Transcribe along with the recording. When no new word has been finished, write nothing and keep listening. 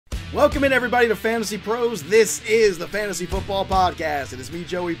Welcome in, everybody, to Fantasy Pros. This is the Fantasy Football Podcast. It is me,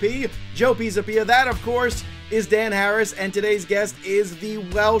 Joey P. Joe Pisapia. That, of course, is Dan Harris. And today's guest is the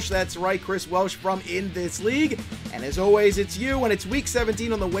Welsh. That's right, Chris Welsh from In This League. And as always, it's you, and it's Week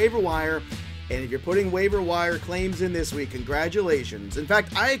 17 on the Waiver Wire. And if you're putting Waiver Wire claims in this week, congratulations. In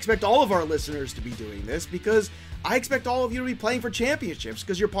fact, I expect all of our listeners to be doing this because I expect all of you to be playing for championships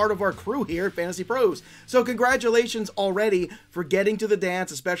because you're part of our crew here at Fantasy Pros. So congratulations already for getting to the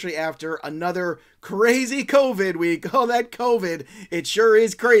dance, especially after another crazy COVID week. Oh, that COVID, it sure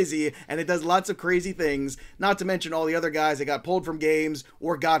is crazy, and it does lots of crazy things, not to mention all the other guys that got pulled from games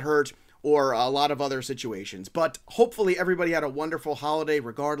or got hurt or a lot of other situations. But hopefully everybody had a wonderful holiday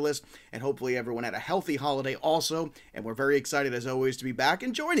regardless, and hopefully everyone had a healthy holiday also, and we're very excited as always to be back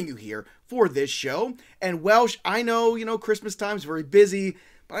and joining you here for this show. And Welsh, I know, Christmas time's very busy,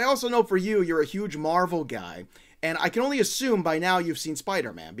 but I also know for you, you're a huge Marvel guy, and I can only assume by now you've seen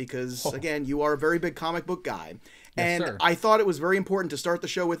Spider-Man, because again, you are a very big comic book guy. Yes, and sir. I thought it was very important to start the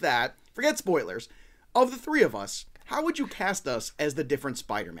show with that. Forget spoilers. Of the three of us, how would you cast us as the different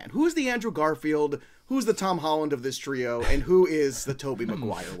Spider-Man? Who's the Andrew Garfield? Who's the Tom Holland of this trio? And who is the Tobey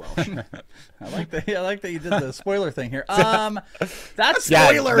Maguire Welsh? I like that you did the spoiler thing here. That's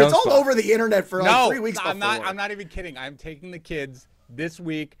spoiler. It's all over the internet for like 3 weeks before. I'm not even kidding. I'm taking the kids this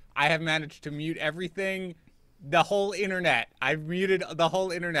week. I have managed to mute everything. The whole internet. I've muted the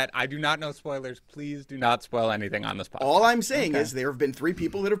whole internet. I do not know spoilers. Please do not spoil anything on this podcast. All I'm saying is there have been 3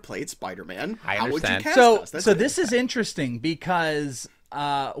 people that have played Spider-Man. How would you cast us? So this is interesting because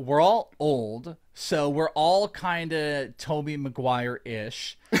we're all old, so we're all kind of Tobey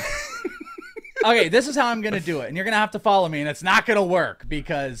Maguire-ish. Okay, this is how I'm going to do it, and you're going to have to follow me, and it's not going to work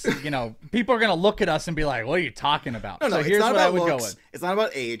because, people are going to look at us and be like, what are you talking about? No, so it's here's not what about I would looks. go with. It's not about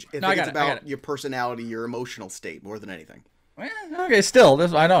age. It's about your personality, your emotional state more than anything. Okay, still,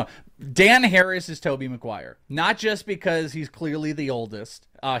 I know. Dan Harris is Tobey Maguire, not just because he's clearly the oldest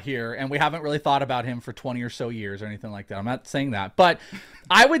here, and we haven't really thought about him for 20 or so years or anything like that. I'm not saying that, but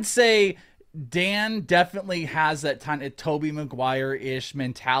I would say Dan definitely has that kind of Tobey Maguire-ish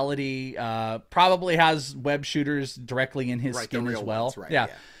mentality. Probably has web shooters directly in his skin as well. Ones, right, yeah,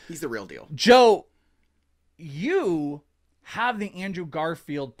 he's the real deal. Joe, you have the Andrew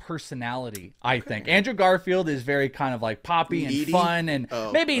Garfield personality, I think. Andrew Garfield is very kind of like poppy and fun and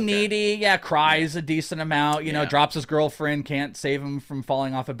needy. Yeah, cries a decent amount, drops his girlfriend, can't save him from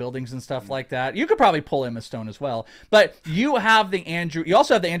falling off of buildings and stuff like that. You could probably pull Emma Stone as well. But you also have the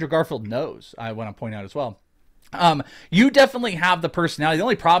Andrew Garfield nose, I want to point out as well. You definitely have the personality. The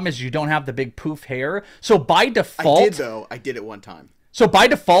only problem is you don't have the big poof hair. So by default... I did, though. I did it one time. So by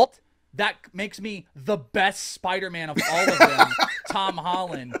default, that makes me the best Spider-Man of all of them, Tom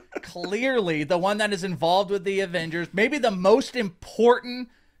Holland. Clearly, the one that is involved with the Avengers. Maybe the most important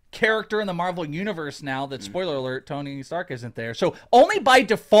character in the Marvel Universe now that, spoiler alert, Tony Stark isn't there. So only by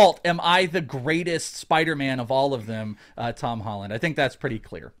default am I the greatest Spider-Man of all of them, Tom Holland. I think that's pretty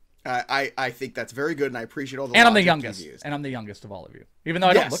clear. I think that's very good, and I appreciate all the and I'm the youngest, and I'm the youngest of all of you, even though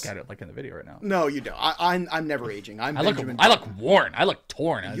I don't look at it like in the video right now. No, you don't. I'm never aging. I look worn. I look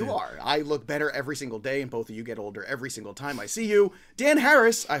torn. You are. I look better every single day, and both of you get older every single time I see you. Dan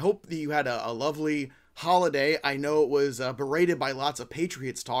Harris, I hope that you had a lovely holiday. I know it was berated by lots of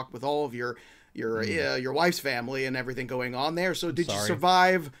Patriots talk with all of your wife's family and everything going on there. So did you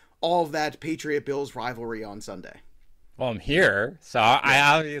survive all of that Patriot-Bills rivalry on Sunday? Well, I'm here, so I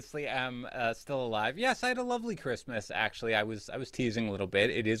obviously am still alive. Yes, I had a lovely Christmas, actually. I was teasing a little bit.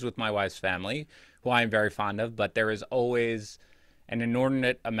 It is with my wife's family, who I am very fond of, but there is always an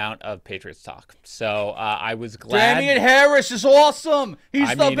inordinate amount of Patriots talk. So I was glad. Damian Harris is awesome. He's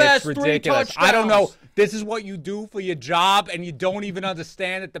the best. It's ridiculous. 3 touchdowns. I don't know. This is what you do for your job, and you don't even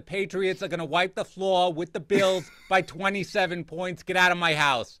understand that the Patriots are going to wipe the floor with the Bills by 27 points. Get out of my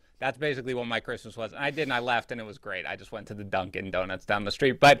house. That's basically what my Christmas was. And I did, and I left, and it was great. I just went to the Dunkin' Donuts down the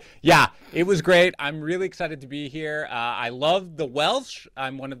street. But, yeah, it was great. I'm really excited to be here. I love the Welsh.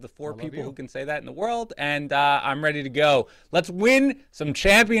 I'm one of the 4 people who can say that in the world, and I'm ready to go. Let's win some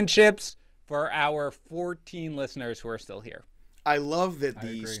championships for our 14 listeners who are still here. I love that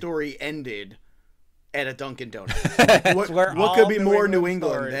the story ended at a Dunkin' Donuts. What could be more New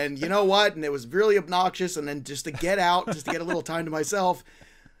England than, you know what? And it was really obnoxious, and then just to get out, just to get a little time to myself,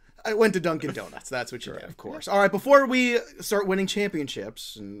 I went to Dunkin' Donuts. That's what you did, of course. All right, before we start winning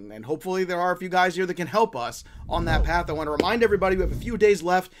championships, and hopefully there are a few guys here that can help us on that path, I want to remind everybody we have a few days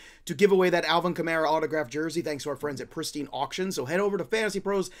left to give away that Alvin Kamara autographed jersey thanks to our friends at Pristine Auction. So head over to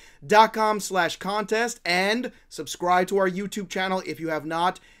fantasypros.com/contest and subscribe to our YouTube channel if you have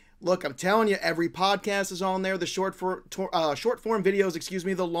not. Look, I'm telling you, every podcast is on there. The short form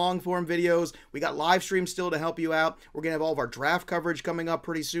videos, the long form videos. We got live streams still to help you out. We're going to have all of our draft coverage coming up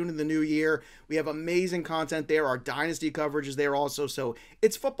pretty soon in the new year. We have amazing content there. Our dynasty coverage is there also. So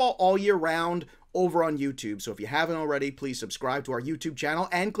it's football all year round over on YouTube. So if you haven't already, please subscribe to our YouTube channel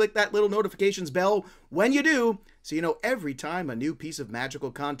and click that little notifications bell when you do, so you know every time a new piece of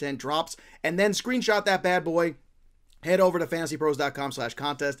magical content drops. And then screenshot that bad boy. Head over to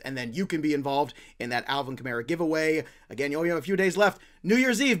fantasypros.com/contest, and then you can be involved in that Alvin Kamara giveaway. Again, you only have a few days left. New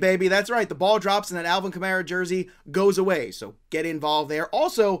Year's Eve, baby. That's right. The ball drops and that Alvin Kamara jersey goes away. So get involved there.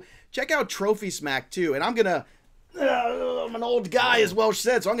 Also, check out Trophy Smack, too. And I'm going to... I'm an old guy, as Welsh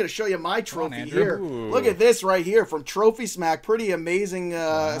said, so I'm going to show you my trophy here. Look at this right here from Trophy Smack. Pretty amazing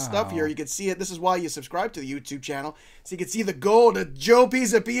stuff here. You can see it. This is why you subscribe to the YouTube channel, so you can see the gold. Joe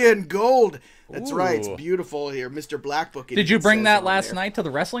Pisapia in gold. That's right. It's beautiful here. Mr. Black Book. Did you bring that last night to the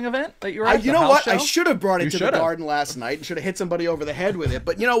wrestling event that you were at? You know what? I should have brought it to the Garden last night and should have hit somebody over the head with it.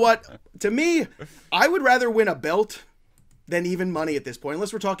 But you know what? To me, I would rather win a belt than even money at this point,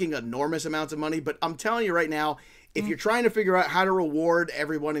 unless we're talking enormous amounts of money. But I'm telling you right now, if you're trying to figure out how to reward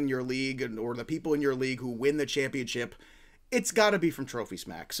everyone in your league or the people in your league who win the championship, it's got to be from Trophy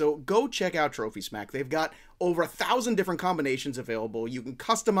Smack. So go check out Trophy Smack. They've got over 1,000 different combinations available. You can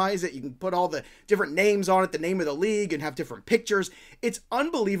customize it. You can put all the different names on it, the name of the league, and have different pictures. It's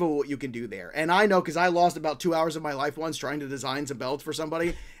unbelievable what you can do there. And I know because I lost about 2 hours of my life once trying to design some belts for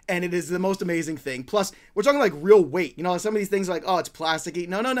somebody, and it is the most amazing thing. Plus, we're talking like real weight. You know, some of these things like, oh, it's plasticky.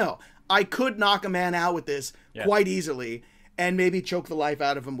 No. I could knock a man out with this quite easily and maybe choke the life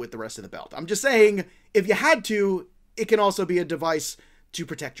out of him with the rest of the belt. I'm just saying, if you had to, it can also be a device to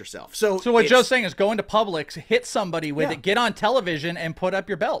protect yourself. So what Joe's saying is go into Publix, hit somebody with it, get on television, and put up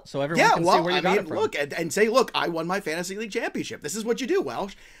your belt so everyone can see where you got it from. Look, and say, look, I won my Fantasy League championship. This is what you do,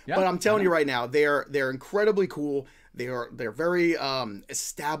 Welsh. Yeah, but I'm telling you right now, they're incredibly cool. They're very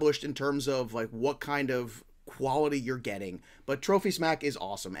established in terms of like what kind of quality you're getting. But Trophy Smack is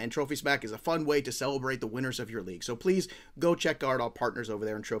awesome, and Trophy Smack is a fun way to celebrate the winners of your league. So please go check out our partners over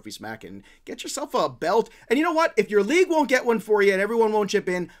there in Trophy Smack and get yourself a belt. And you know what? If your league won't get one for you and everyone won't chip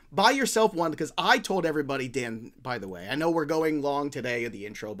in, buy yourself one, because I told everybody, Dan, by the way, I know we're going long today in the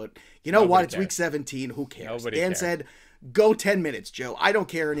intro, but you know what? It's week 17. Who cares? Dan said, go 10 minutes, Joe. I don't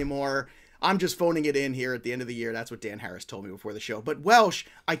care anymore. I'm just phoning it in here at the end of the year. That's what Dan Harris told me before the show. But Welsh,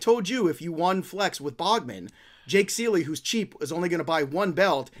 I told you if you won Flex with Bogman, Jake Seeley, who's cheap, is only going to buy one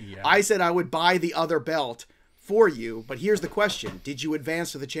belt. Yeah. I said I would buy the other belt for you. But here's the question. Did you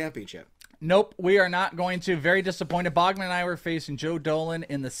advance to the championship? Nope, we are not going to. Very disappointed. Bogman and I were facing Joe Dolan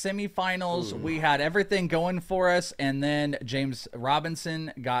in the semifinals. Ooh. We had everything going for us, and then James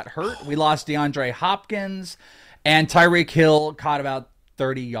Robinson got hurt. We lost DeAndre Hopkins, and Tyreek Hill caught about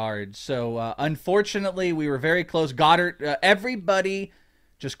 30 yards. So unfortunately, we were very close. Goddard, everybody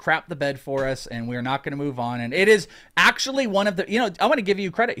just crapped the bed for us, and we're not going to move on. And it is actually one of the, I want to give you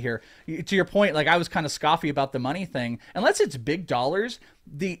credit here. To your point, like I was kind of scoffy about the money thing. Unless it's big dollars,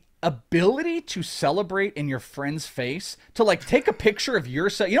 the ability to celebrate in your friend's face, to like take a picture of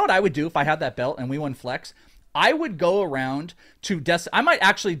yourself. You know what I would do if I had that belt and we won Flex? I would go around to I might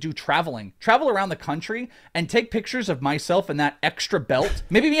actually do travel around the country and take pictures of myself in that extra belt.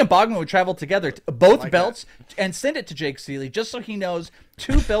 Maybe me and Bogman would travel together, both belts, and send it to Jake Seeley just so he knows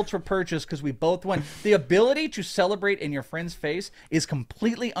 2 belts were purchased because we both won. The ability to celebrate in your friend's face is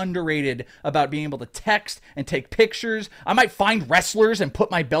completely underrated about being able to text and take pictures. I might find wrestlers and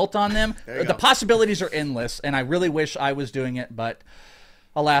put my belt on them. The possibilities are endless, and I really wish I was doing it, but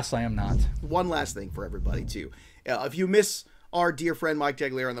alas, I am not. One last thing for everybody, too. If you miss our dear friend Mike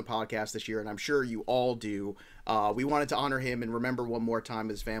Tagliere on the podcast this year, and I'm sure you all do, we wanted to honor him and remember one more time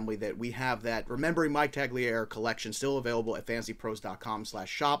his family that we have that Remembering Mike Tagliere collection still available at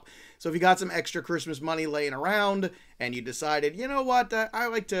fantasypros.com/shop. So if you got some extra Christmas money laying around and you decided, you know what, I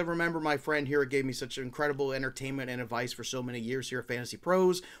like to remember my friend here. It gave me such incredible entertainment and advice for so many years here at Fantasy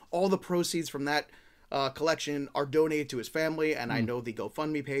Pros. All the proceeds from that collection are donated to his family, and I know the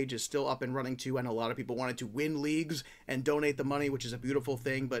GoFundMe page is still up and running too. I know a lot of people wanted to win leagues and donate the money, which is a beautiful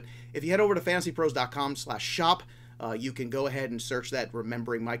thing. But if you head over to fantasypros.com/shop, you can go ahead and search that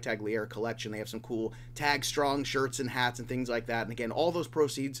Remembering Mike Tagliere collection. They have some cool Tag Strong shirts and hats and things like that. And again, all those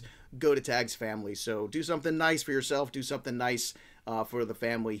proceeds go to Tag's family. So do something nice for yourself. Do something nice for the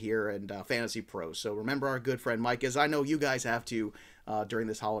family here and Fantasy Pros. So remember our good friend Mike, as I know you guys have to during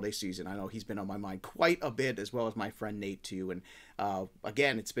this holiday season. I know he's been on my mind quite a bit, as well as my friend Nate too. And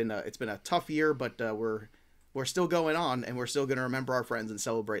again, it's been a tough year, but we're we're still going on, and we're still going to remember our friends and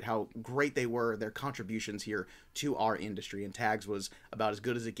celebrate how great they were, their contributions here to our industry. And Tags was about as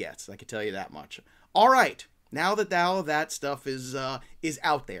good as it gets. I can tell you that much. All right, now that that stuff is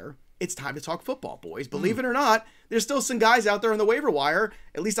out there, it's time to talk football, boys. Believe it or not, there's still some guys out there on the waiver wire.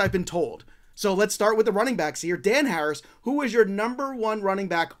 At least I've been told. So let's start with the running backs here. Dan Harris, who is your number one running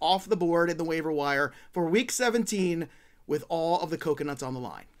back off the board in the waiver wire for Week 17 with all of the coconuts on the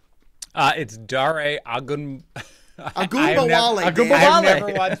line? It's Dare Ogunbowale. I've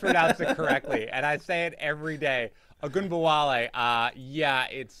never once pronounced it correctly, and I say it every day. Ogunbowale. Yeah,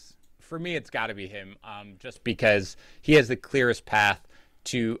 for me, it's got to be him, just because he has the clearest path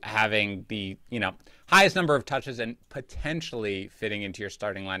to having the highest number of touches and potentially fitting into your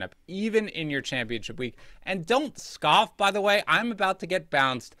starting lineup, even in your championship week. And don't scoff, by the way. I'm about to get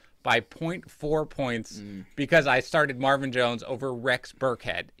bounced by 0.4 points because I started Marvin Jones over Rex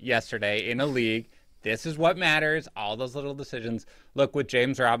Burkhead yesterday in a league. This is what matters, all those little decisions. Look, with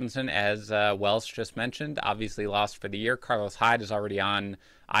James Robinson, as Welsh just mentioned, obviously lost for the year. Carlos Hyde is already on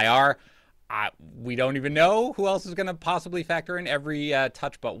IR. We don't even know who else is going to possibly factor in every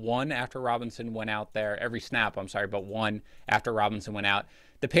touch but one after Robinson went out there. Every snap, but one after Robinson went out.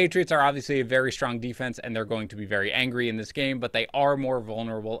 The Patriots are obviously a very strong defense, and they're going to be very angry in this game, but they are more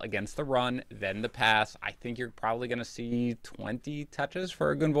vulnerable against the run than the pass. I think you're probably going to see 20 touches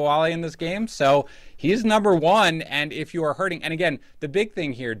for Ogunbowale in this game. So he's number one, and if you are hurting, and again, the big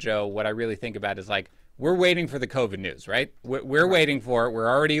thing here, Joe, what I really think about is we're waiting for the COVID news, right? We're waiting for it. We're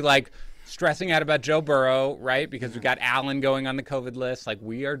already stressing out about Joe Burrow, right? Because we got Allen going on the COVID list.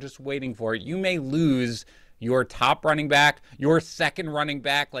 We are just waiting for it. You may lose your top running back, your second running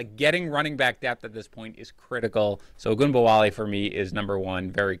back. Getting running back depth at this point is critical. So Ogunbowale for me is number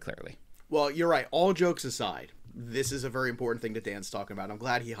one very clearly. Well, you're right. All jokes aside, this is a very important thing that Dan's talking about. I'm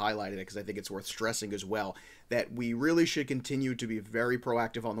glad he highlighted it because I think it's worth stressing as well that we really should continue to be very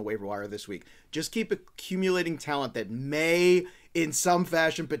proactive on the waiver wire this week. Just keep accumulating talent that may, in some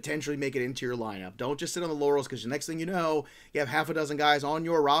fashion, potentially make it into your lineup. Don't just sit on the laurels because the next thing you know, you have half a dozen guys on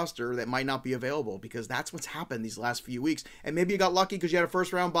your roster that might not be available because that's what's happened these last few weeks. And maybe you got lucky because you had a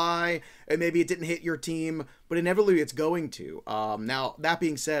first-round bye, and maybe it didn't hit your team, but inevitably it's going to. Now, that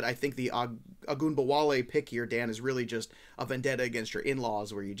being said, I think the Ogunbowale pick here, Dan, is really just a vendetta against your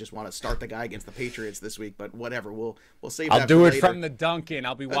in-laws where you just want to start the guy against the Patriots this week, but whatever, we'll save that for later. I'll do it from the Dunkin'.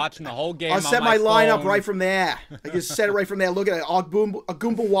 I'll be watching the whole game. I'll set my lineup right from there. I just set it right from there. Look at it,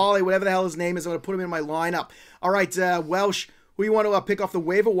 Ogunbowale, whatever the hell his name is. I'm going to put him in my lineup. All right, Welsh, who you want to pick off the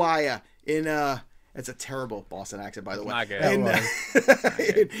waiver wire in? It's a terrible Boston accent, by the way. Not good. In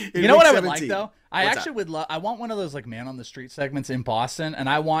you know what I would 17. like though? I actually would love. I want one of those man on the street segments in Boston, and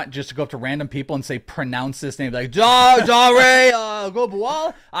I want just to go up to random people and say pronounce this name Ogunbowale.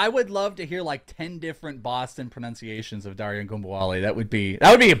 I would love to hear 10 different Boston pronunciations of Dare Ogunbowale. That would be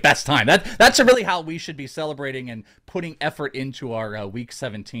a best time. That's really how we should be celebrating and putting effort into our Week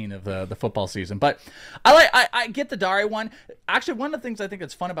 17 of the football season. But I get the Dare one. Actually, one of the things I think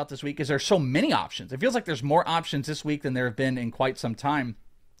that's fun about this week is there's so many options. It feels like there's more options this week than there have been in quite some time.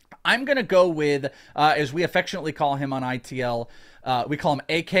 I'm going to go with, as we affectionately call him on ITL, we call him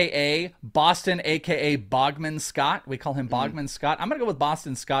AKA Boston, AKA Bogman Scott. We call him Bogman Scott. I'm going to go with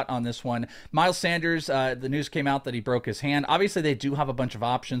Boston Scott on this one. Miles Sanders, the news came out that he broke his hand. Obviously, they do have a bunch of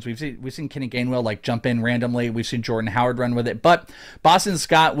options. We've seen Kenny Gainwell jump in randomly. We've seen Jordan Howard run with it. But Boston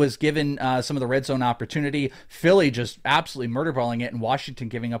Scott was given some of the red zone opportunity. Philly just absolutely murderballing it, and Washington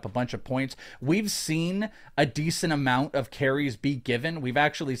giving up a bunch of points. We've seen a decent amount of carries be given. We've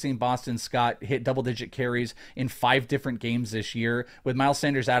actually seen Boston Scott hit double-digit carries in 5 different games this year. With Miles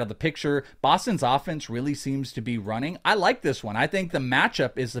Sanders out of the picture, Boston's offense really seems to be running. I like this one. I think the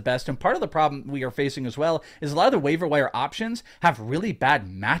matchup is the best, and part of the problem we are facing as well is a lot of the waiver wire options have really bad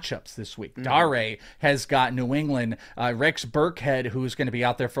matchups this week. Dare has got New England, Rex Burkhead, who's going to be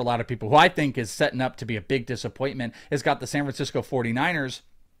out there for a lot of people, who I think is setting up to be a big disappointment, has got the San Francisco 49ers.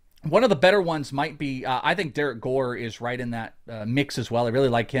 One of the better ones might be, I think Derrick Gore is right in that mix as well. I really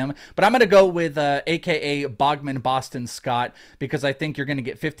like him. But I'm going to go with AKA Bogman Boston Scott because I think you're going to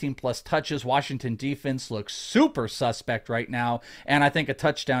get 15-plus touches. Washington defense looks super suspect right now, and I think a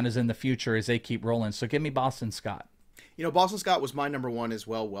touchdown is in the future as they keep rolling. So give me Boston Scott. Boston Scott was my number one as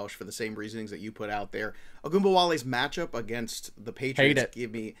well, Welsh, for the same reasonings that you put out there. Ogunbowale's matchup against the Patriots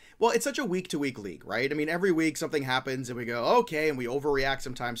it's such a week-to-week league, right? I mean, every week something happens and we go, okay, and we overreact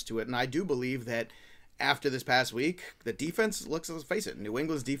sometimes to it. And I do believe that after this past week, the defense, let's face it, New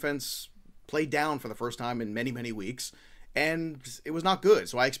England's defense played down for the first time in many, many weeks. And it was not good.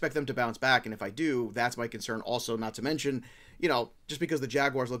 So I expect them to bounce back. And if I do, that's my concern. Also, not to mention, just because the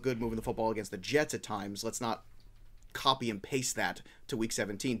Jaguars look good moving the football against the Jets at times, let's not copy and paste that to week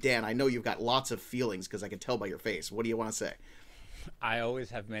 17. Dan, I know you've got lots of feelings because I can tell by your face. What do you want to say? I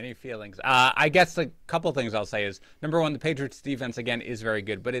always have many feelings. I guess a couple things I'll say is, number one, the Patriots defense, again, is very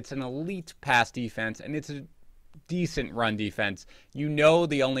good, but it's an elite pass defense, and it's a decent run defense.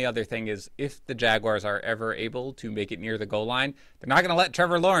 The only other thing is, if the Jaguars are ever able to make it near the goal line, they're not going to let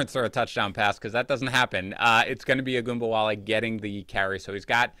Trevor Lawrence throw a touchdown pass because that doesn't happen. It's going to be Ogunbowale getting the carry, so he's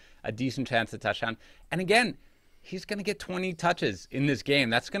got a decent chance at touchdown. And again, he's going to get 20 touches in this game.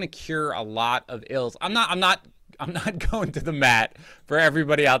 That's going to cure a lot of ills. I'm not going to the mat for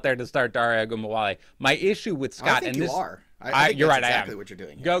everybody out there to start Dare Ogunbowale. My issue with Scott, I think and you this, are. I think you're that's right. exactly I am. what you're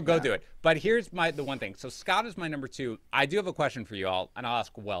doing. Go do it. But here's the one thing. So Scott is my number 2. I do have a question for you all, and I'll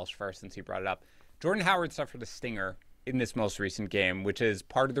ask Welsh first since he brought it up. Jordan Howard suffered a stinger in this most recent game, which is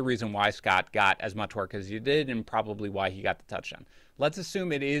part of the reason why Scott got as much work as he did, and probably why he got the touchdown. Let's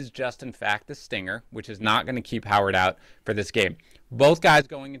assume it is just, in fact, the stinger, which is not going to keep Howard out for this game. Both guys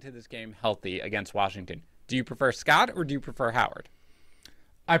going into this game healthy against Washington. Do you prefer Scott or do you prefer Howard?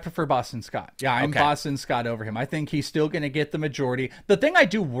 I prefer Boston Scott. Yeah, I'm Boston Scott over him. I think he's still going to get the majority. The thing I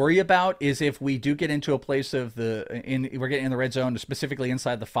do worry about is if we do get into a place of we're getting in the red zone, specifically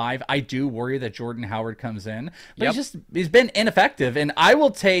inside the 5, I do worry that Jordan Howard comes in. But he's been ineffective, and I will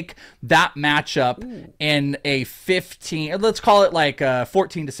take that matchup in a 15, let's call it like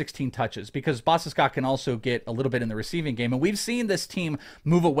 14 to 16 touches, because Boston Scott can also get a little bit in the receiving game. And we've seen this team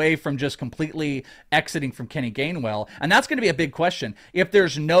move away from just completely exiting from Kenny Gainwell, and that's going to be a big question. If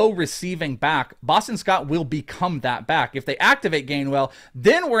there's no receiving back, Boston Scott will become that back. If they activate Gainwell,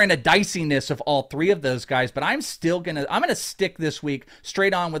 then we're in a diciness of all 3 of those guys. But I'm gonna stick this week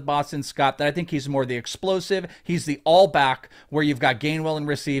straight on with Boston Scott. That I think he's more the explosive. He's the all back where you've got Gainwell in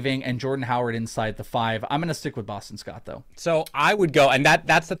receiving and Jordan Howard inside the 5. I'm gonna stick with Boston Scott though. So I would go, and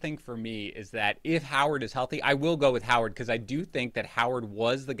that's the thing for me, is that if Howard is healthy, I will go with Howard, because I do think that Howard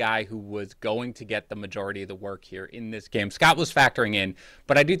was the guy who was going to get the majority of the work here in this game. Scott was factoring in,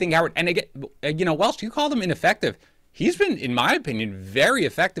 but I do think Howard, and again, Welsh, you called him ineffective. He's been, in my opinion, very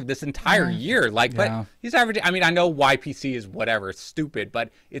effective this entire year. But he's averaging, I know YPC is whatever, it's stupid, but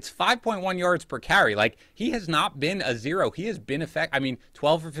it's 5.1 yards per carry. He has not been a zero. He has been effective.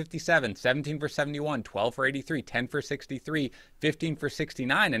 12 for 57, 17 for 71, 12 for 83, 10 for 63, 15 for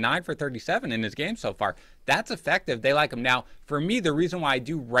 69, and 9 for 37 in his game so far. That's effective. They like him. Now, for me, the reason why I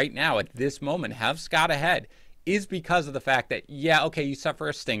do right now at this moment have Scott ahead is because of the fact that, you suffer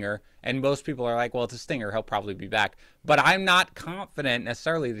a stinger, and most people are like, well, it's a stinger, he'll probably be back. But I'm not confident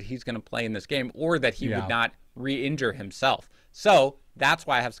necessarily that he's going to play in this game, or that he would not re-injure himself. So that's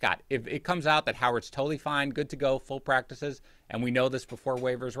why I have Scott. If it comes out that Howard's totally fine, good to go, full practices, and we know this before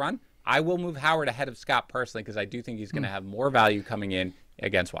waivers run, I will move Howard ahead of Scott personally, because I do think he's going to have more value coming in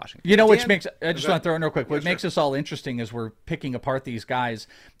against Washington. Which makes, I just want to throw in real quick, what makes this all interesting as we're picking apart these guys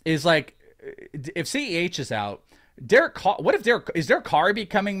is if CEH is out, Derek Carr, is Derek Carr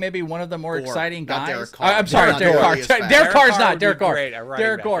becoming maybe one of the more exciting guys? Derek Carr. I'm sorry, Derek Carr. Derek Carr's not Derek Carr.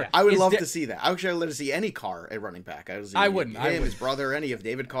 Derek Gore. I would love to see that. I would love to see any Carr at running back. I wouldn't. His brother, any of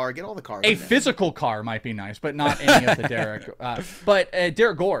David Carr, get all the Carrs. A physical Carr might be nice, but not any of the Derek. But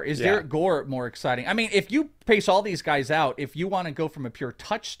Derek Gore, Derek Gore more exciting? If you pace all these guys out, if you want to go from a pure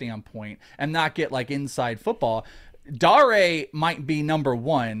touch standpoint and not get inside football, Dare might be number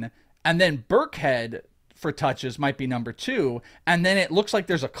 1, and then Burkhead for touches might be number 2, and then it looks like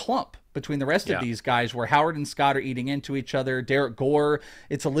there's a clump between the rest of these guys where Howard and Scott are eating into each other. Derrick Gore,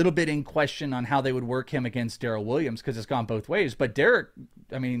 it's a little bit in question on how they would work him against Darrell Williams, because it's gone both ways. But Derrick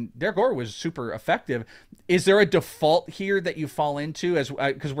Gore was super effective. Is there a default here that you fall into, as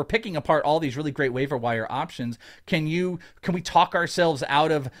because we're picking apart all these really great waiver wire options? Can we talk ourselves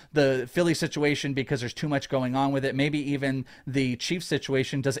out of the Philly situation because there's too much going on with it? Maybe even the Chiefs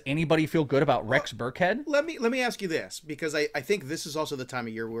situation. Does anybody feel good about Rex Burkhead? Let me ask you this, because I think this is also the time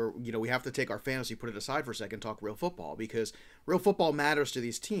of year where we have to take our fantasy, put it aside for a second, talk real football, because real football matters to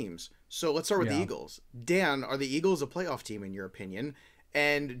these teams. So let's start with the Eagles. Dan, are the Eagles a playoff team in your opinion?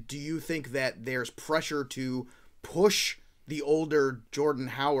 And do you think that there's pressure to push the older Jordan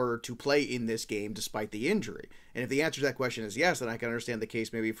Howard to play in this game despite the injury? And if the answer to that question is yes, then I can understand the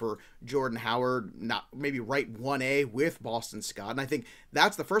case maybe for Jordan Howard, not maybe right 1A with Boston Scott. And I think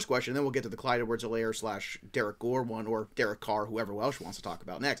that's the first question. Then we'll get to the Clyde Edwards-Helaire / Derek Gore one, or Derek Carr, whoever Welsh wants to talk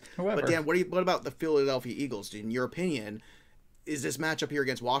about next. But Dan, what about the Philadelphia Eagles? In your opinion, is this matchup here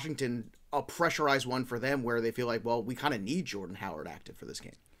against Washington a pressurized one for them where they feel like, well, we kind of need Jordan Howard active for this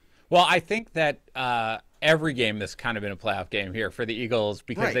game? Well, I think that every game has kind of been a playoff game here for the Eagles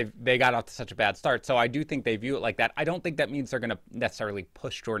because they got off to such a bad start. So I do think they view it like that. I don't think that means they're going to necessarily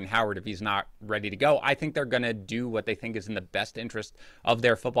push Jordan Howard if he's not ready to go. I think they're going to do what they think is in the best interest of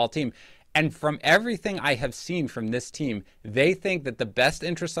their football team. And from everything I have seen from this team, they think that the best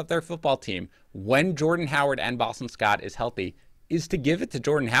interest of their football team, when Jordan Howard and Boston Scott is healthy, is to give it to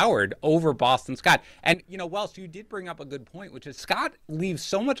Jordan Howard over Boston Scott. And, Welsh, you did bring up a good point, which is Scott leaves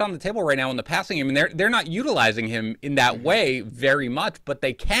so much on the table right now in the passing game, and they're not utilizing him in that way very much, but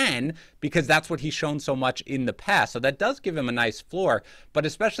they can because that's what he's shown so much in the past. So that does give him a nice floor. But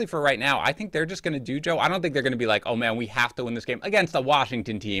especially for right now, I think they're just going to do, Joe, I don't think they're going to be like, oh, man, we have to win this game against the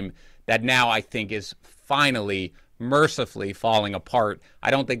Washington team that now I think is finally mercifully falling apart. I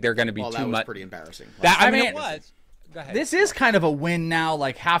don't think they're going to be too much. That was pretty embarrassing. It was. Go ahead. This is kind of a win now,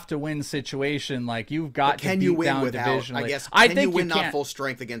 like have to win situation. Like you've got to beat down divisionally. I guess I think you win not full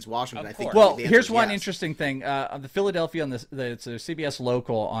strength against Washington? I think. Well, here's one interesting thing. The Philadelphia it's a CBS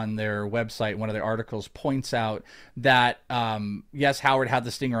local on their website. One of their articles points out that yes, Howard had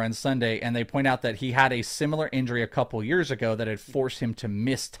the stinger on Sunday, and they point out that he had a similar injury a couple years ago that had forced him to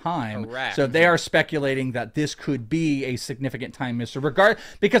miss time. Correct. So they are speculating that this could be a significant time misser.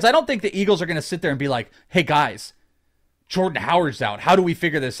 Because I don't think the Eagles are going to sit there and be like, "Hey guys, Jordan Howard's out. How do we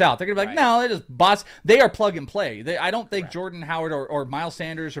figure this out?" They're going to be like, no, they are plug and play. I don't think Jordan Howard or Miles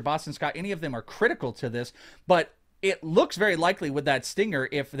Sanders or Boston Scott, any of them are critical to this, but it looks very likely with that stinger,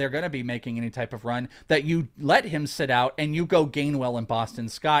 if they're going to be making any type of run, that you let him sit out and you go Gainwell and Boston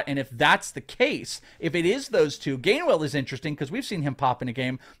Scott. And if that's the case, if it is those two, Gainwell is interesting because we've seen him pop in a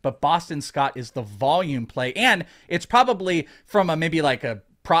game, but Boston Scott is the volume play. And it's probably from maybe like a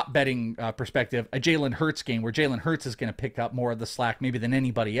prop betting perspective, a Jalen Hurts game where Jalen Hurts is going to pick up more of the slack maybe than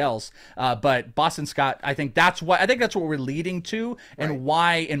anybody else. But Boston Scott, I think that's what we're leading to, and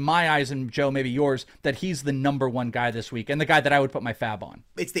why, in my eyes, and Joe, maybe yours, that he's the number one guy this week and the guy that I would put my fab on.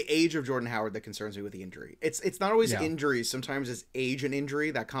 It's the age of Jordan Howard that concerns me with the injury. It's not always injuries. Sometimes it's age and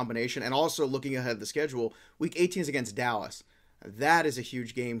injury, that combination, and also looking ahead of the schedule. Week 18 is against Dallas. That is a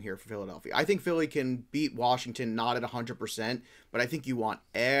huge game here for Philadelphia. I think Philly can beat Washington, not at 100%, but I think you want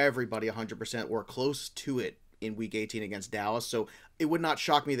everybody 100% or close to it in Week 18 against Dallas. So it would not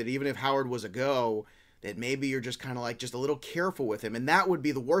shock me that even if Howard was a go, that maybe you're just kind of like just a little careful with him. And that would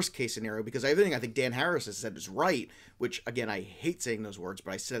be the worst case scenario, because I think Dan Harris has said is right, which, again, I hate saying those words,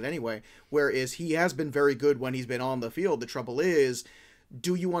 but I said it anyway, whereas he has been very good when he's been on the field. The trouble is,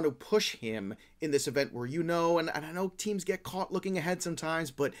 do you want to push him in this event where and I know teams get caught looking ahead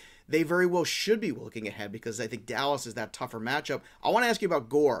sometimes, but they very well should be looking ahead because I think Dallas is that tougher matchup. I want to ask you about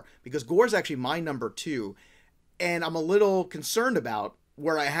Gore, because Gore's actually my number 2, and I'm a little concerned about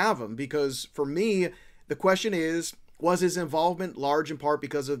where I have him, because for me, the question is, was his involvement large in part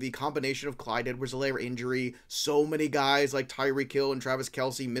because of the combination of Clyde Edwards-Helaire injury, so many guys like Tyreek Hill and Travis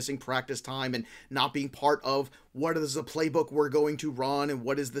Kelce missing practice time and not being part of what is the playbook we're going to run and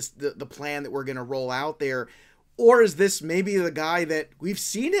what is the plan that we're going to roll out there? Or is this maybe the guy that we've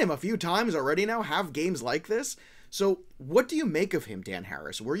seen him a few times already now have games like this? So what do you make of him, Dan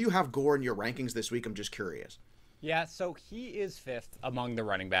Harris? Where you have Gore in your rankings this week, I'm just curious. Yeah, so he is 5th among the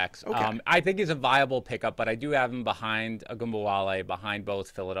running backs. Okay. I think he's a viable pickup, but I do have him behind Ogunbowale, behind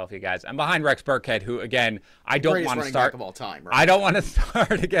both Philadelphia guys, and behind Rex Burkhead, who, again, I don't want to start. Of all time, right? I don't want to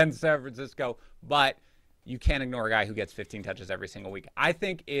start against San Francisco, but you can't ignore a guy who gets 15 touches every single week. I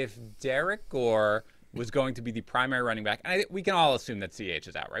think if Derrick Gore was going to be the primary running back, and we can all assume that CH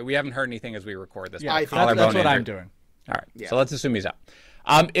is out, right? We haven't heard anything as we record this. Yeah, that's what I'm doing. All right, so let's assume he's out.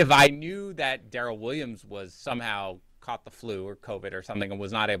 If I knew that Darrell Williams was somehow caught the flu or COVID or something and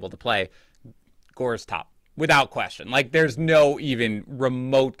was not able to play, Gore's top, without question. Like, there's no even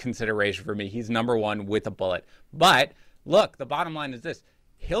remote consideration for me. He's number 1 with a bullet. But, look, the bottom line is this.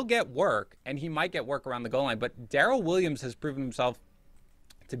 He'll get work, and he might get work around the goal line, but Darrell Williams has proven himself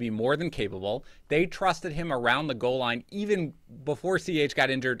to be more than capable. They trusted him around the goal line even before CH got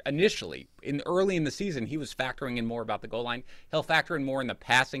injured initially. Early in the season, he was factoring in more about the goal line. He'll factor in more in the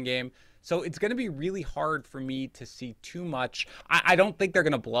passing game. So it's going to be really hard for me to see too much. I don't think they're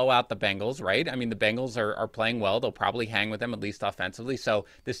going to blow out the Bengals, right? I mean, the Bengals are playing well. They'll probably hang with them, at least offensively. So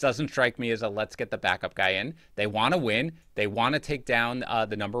this doesn't strike me as a let's get the backup guy in. They want to win. They want to take down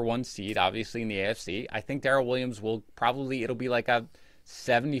the number 1 seed, obviously, in the AFC. I think Darrell Williams it'll be like a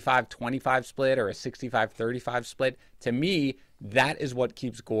 75-25 split or a 65-35 split. To me, that is what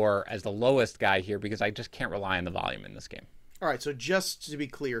keeps Gore as the lowest guy here, because I just can't rely on the volume in this game. All right, so just to be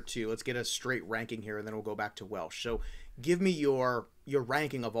clear, too, let's get a straight ranking here, and then we'll go back to Welsh. So give me your your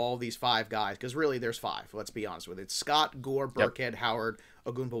ranking of all these 5 guys, because really there's 5, let's be honest with it. It's Scott, Gore, Burkhead, Howard,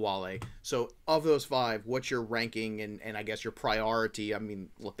 Ogunbowale. So of those 5, what's your ranking and I guess your priority? I mean,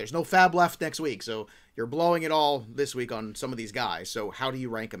 look, there's no fab left next week, so you're blowing it all this week on some of these guys. So how do you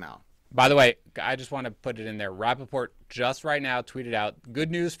rank them out? By the way, I just want to put it in there. Rappaport just right now tweeted out, good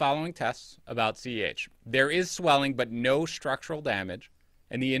news following tests about CEH. There is swelling, but no structural damage,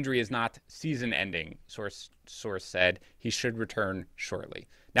 and the injury is not season-ending, source said. He should return shortly.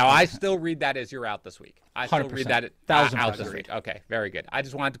 Now, I still read that as you're out this week. I still 100%. read that out this week. Okay, very good. I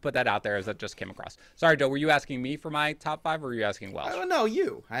just wanted to put that out there as that just came across. Sorry, Joe, were you asking me for my top 5, or were you asking Welsh? No,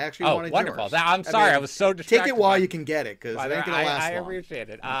 you. I actually wanted wonderful. yours. I'm sorry. I was so distracted. Take it while you can get it, because it ain't going to last long. I appreciate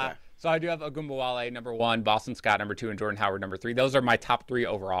it. Okay. So I do have Ogunbowale, number 1, Boston Scott, number 2, and Jordan Howard, number 3. Those are my top 3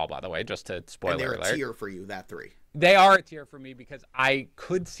 overall, by the way, just to spoiler alert. And they're a tier for you, that 3. They are a tier for me because I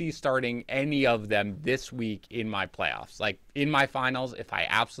could see starting any of them this week in my playoffs, like in my finals if I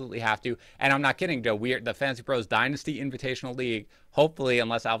absolutely have to. And I'm not kidding, Joe. We're the Fantasy Pros Dynasty Invitational League. Hopefully,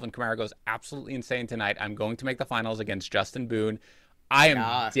 unless Alvin Kamara goes absolutely insane tonight, I'm going to make the finals against Justin Boone. I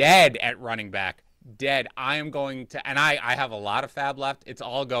am dead at running back. Dead. I am going to, and I have a lot of fab left. It's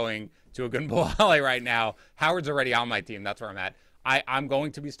all going to Ogunbowale right now. Howard's already on my team. That's where I'm at. I'm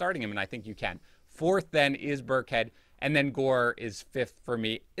going to be starting him, and I think you can. 4th then is Burkhead, and then Gore is 5th for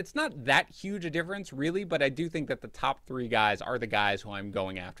me. It's not that huge a difference, really, but I do think that the top 3 guys are the guys who I'm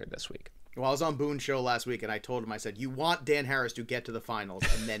going after this week. Well, I was on Boone's show last week, and I told him, I said, you want Dan Harris to get to the finals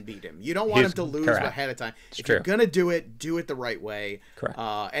and then beat him. You don't want him to lose ahead of time. If you're going to do it the right way. Correct.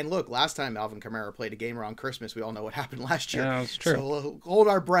 And look, last time Alvin Kamara played a game around Christmas, we all know what happened last year. Yeah, that's true. So hold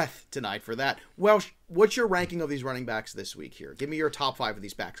our breath tonight for that. Well, what's your ranking of these running backs this week here? Give me your top 5 of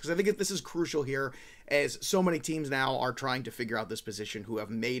these backs, because I think this is crucial here, as so many teams now are trying to figure out this position who have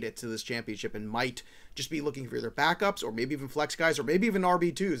made it to this championship and might just be looking for either backups or maybe even flex guys or maybe even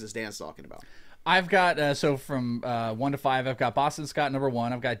RB2s, as Dan's talking about. I've got so from 1 to 5, I've got Boston Scott number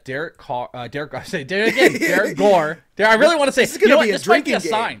 1. I've got Derrick Gore. Derrick Gore. I really want to say this is going to be a drinking game.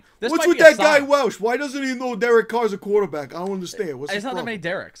 Sign. What's with that guy Welsh? Why doesn't he know Derek Carr's a quarterback? I don't understand. What's it's not problem? that many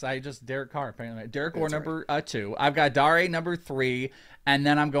Derricks. Derrick Carr apparently. Derrick Gore number 2. I've got Dare number 3. And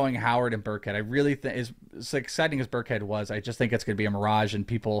then I'm going Howard and Burkhead. I really think, as exciting as Burkhead was, I just think it's going to be a mirage and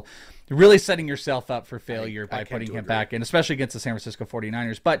people really setting yourself up for failure by putting him back in, especially against the San Francisco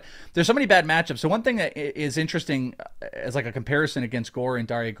 49ers. But there's so many bad matchups. So one thing that is interesting as like a comparison against Gore and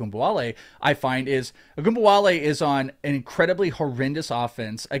Dare Ogunbowale, I find is Ogunbowale is on an incredibly horrendous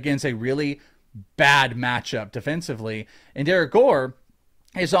offense against a really bad matchup defensively. And Derrick Gore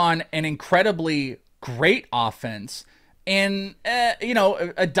is on an incredibly great offense and,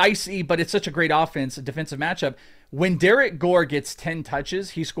 a dicey, but it's such a great offense, a defensive matchup. When Derrick Gore gets 10 touches,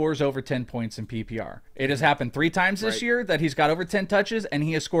 he scores over 10 points in PPR. It has happened 3 times this year that he's got over 10 touches, and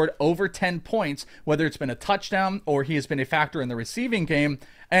he has scored over 10 points, whether it's been a touchdown or he has been a factor in the receiving game.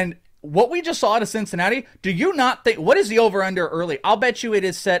 And what we just saw out of Cincinnati, do you not think, what is the over-under early? I'll bet you it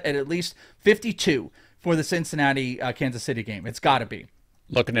is set at least 52 for the Cincinnati-Kansas City game. It's got to be.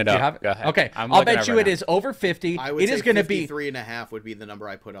 Looking it up. Go ahead. Okay, I'll bet you it is over 50. I would say it is going to be 53.5 would be the number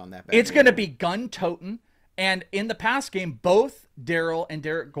I put on that bet. It's going to be gun-toting. And in the past game, both Daryl and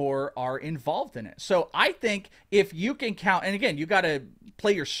Derrick Gore are involved in it. So I think if you can count, and again, you got to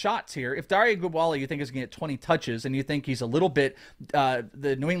play your shots here. If Dare Ogunbowale you think is going to get 20 touches and you think he's a little bit,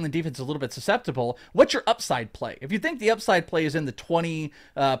 the New England defense is a little bit susceptible, what's your upside play? If you think the upside play is in the 20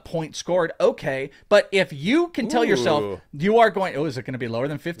 point scored, okay. But if you can tell yourself you are going, is it going to be lower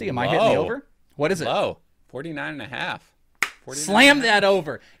than 50? Am I hitting the over? What is it? Low, 49.5. Slam that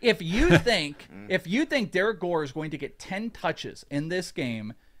over. If you think Derrick Gore is going to get 10 touches in this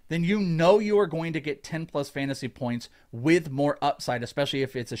game, then you know you are going to get 10 plus fantasy points with more upside, especially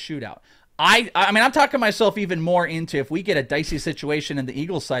if it's a shootout. I mean, I'm talking myself even more into if we get a dicey situation in the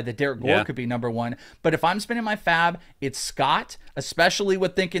Eagles side that Derrick Gore could be number 1. But if I'm spinning my fab, it's Scott, especially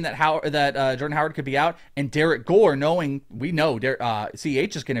with thinking that Jordan Howard could be out, and Derrick Gore, knowing we know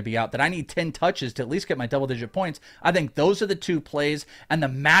CH is going to be out, that I need 10 touches to at least get my double-digit points. I think those are the 2 plays, and the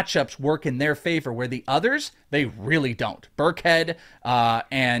matchups work in their favor, where the others, they really don't. Burkhead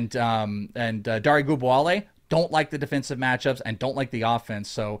and Dare Ogunbowale don't like the defensive matchups and don't like the offense,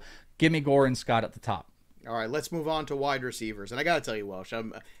 so give me Gore and Scott at the top. All right, let's move on to wide receivers. And I got to tell you, Welsh,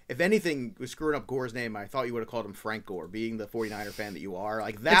 if anything was screwing up Gore's name, I thought you would have called him Frank Gore, being the 49er fan that you are.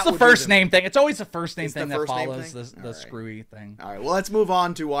 Like that. It's the first name thing. It's always the first name thing that follows the screwy thing. All right, well, let's move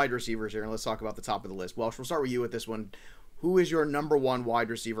on to wide receivers here, and let's talk about the top of the list. Welsh, we'll start with you with this one. who is your number one wide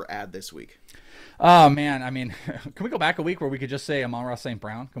receiver add this week? Oh, man. I mean, can we go back a week where we could just say Amon-Ra St.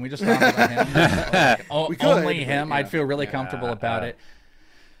 Brown? Can we just talk about him? Only him. Yeah. I'd feel really comfortable about it.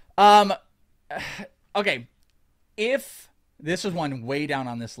 Okay. If this is one way down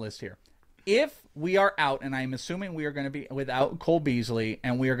on this list here. If we are out, and I'm assuming we are going to be without Cole Beasley,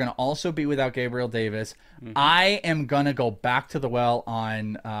 and we are going to also be without Gabriel Davis, I am going to go back to the well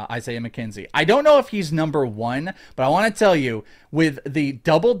on Isaiah McKenzie. I don't know if he's number one, but I want to tell you, with the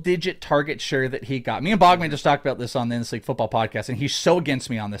double-digit target share that he got, me and Bogman just talked about this on the This League Football podcast, and he's so against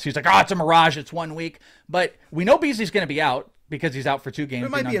me on this. He's like, it's a mirage, it's 1 week. But we know Beasley's going to be out, because he's out for 2 games. It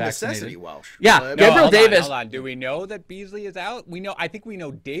might be a necessity, Welsh. Yeah, Gabriel Davis. Hold on. Do we know that Beasley is out? I think we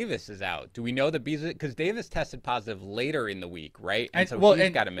know Davis is out. Do we know that Beasley? Because Davis tested positive later in the week, right? And so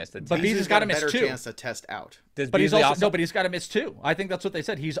he's got to miss the test. But Beasley's got to miss 2. Better chance to test out. But he's got to miss 2. I think that's what they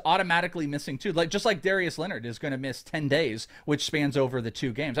said. He's automatically missing 2. Just like Darius Leonard is going to miss 10 days, which spans over the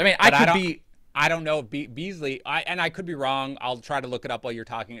 2 games. I mean, I don't know Beasley, and I could be wrong. I'll try to look it up while you're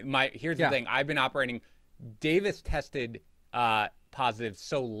talking. Here's the thing. I've been operating. Davis tested positive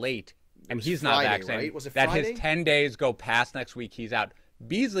so late, and he's not vaccinated, right? Was it Friday? That his 10 days go past next week, he's out.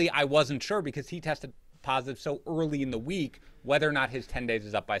 Beasley, I wasn't sure because he tested positive so early in the week whether or not his 10 days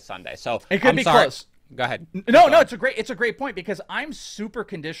is up by Sunday. So it could be close. Go ahead. No, it's a great point, because I'm super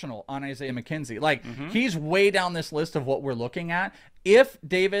conditional on Isaiah McKenzie. Like he's way down this list of what we're looking at. If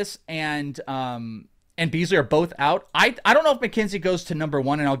Davis and Beasley are both out, I don't know if McKenzie goes to number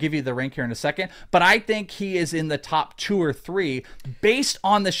 1, and I'll give you the rank here in a second, but I think he is in the top 2 or 3 based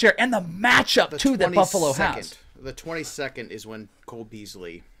on the share and the matchup that Buffalo has. The 22nd is when Cole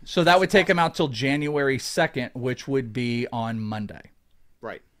Beasley. So that would take him out till January 2nd, which would be on Monday.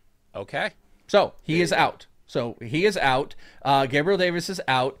 Right. Okay. So he is out. Gabriel Davis is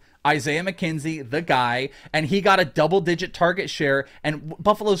out. Isaiah McKenzie, the guy, and he got a double-digit target share, and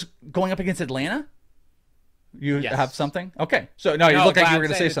Buffalo's going up against Atlanta? You have something? Okay. So, no, you look like you were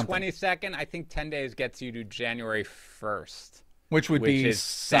going to say something. The 22nd, I think 10 days gets you to January 1st. Which would be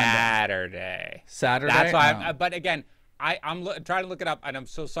Saturday. That's why. But again, I'm trying to look it up, and I'm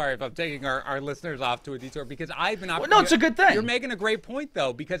so sorry if I'm taking our listeners off to a detour, because I've been... no, it's a good thing. You're making a great point,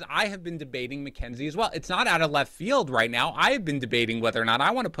 though, because I have been debating McKenzie as well. It's not out of left field right now. I have been debating whether or not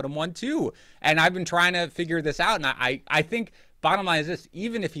I want to put him 1, too. And I've been trying to figure this out, and I think... Bottom line is this,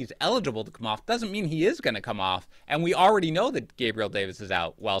 even if he's eligible to come off, doesn't mean he is going to come off. And we already know that Gabriel Davis is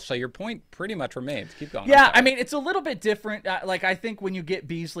out. Well, so your point pretty much remains. Keep going. Yeah, I mean, it's a little bit different. I think when you get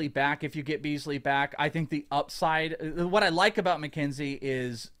Beasley back, I think the upside, what I like about McKenzie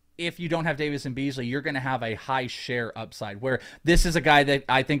is if you don't have Davis and Beasley, you're going to have a high share upside, where this is a guy that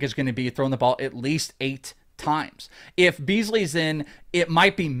I think is going to be throwing the ball at least 8 times. If Beasley's in, it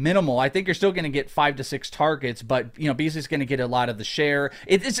might be minimal. I think you're still going to get 5 to 6 targets, but Beasley's going to get a lot of the share.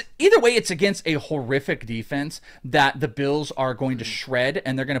 It's either way, it's against a horrific defense that the Bills are going to shred,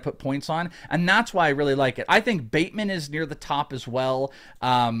 and they're going to put points on, and that's why I really like it. I think Bateman is near the top as well.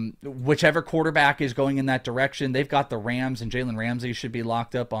 Whichever quarterback is going in that direction, they've got the Rams, and Jalen Ramsey should be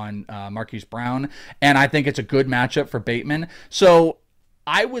locked up on Marquise Brown, and I think it's a good matchup for Bateman. So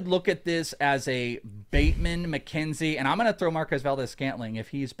I would look at this as a Bateman, McKenzie, and I'm going to throw Marquez Valdes-Scantling if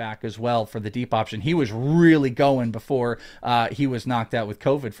he's back as well for the deep option. He was really going before he was knocked out with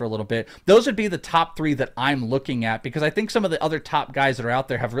COVID for a little bit. Those would be the top 3 that I'm looking at, because I think some of the other top guys that are out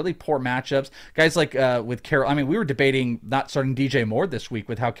there have really poor matchups. Guys like with Carolina, I mean, we were debating not starting DJ Moore this week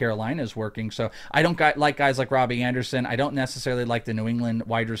with how Carolina is working, so I don't like guys like Robbie Anderson. I don't necessarily like the New England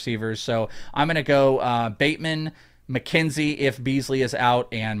wide receivers, so I'm going to go Bateman, McKenzie if Beasley is out,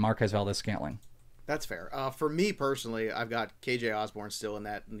 and Marquez Valdes-Scantling. That's fair. For me personally, I've got KJ Osborn still in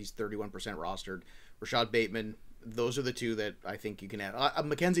he's 31% rostered. Rashad Bateman, those are the 2 that I think you can add.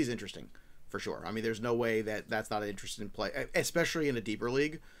 McKenzie's interesting for sure. I mean, there's no way that's not an interesting play, especially in a deeper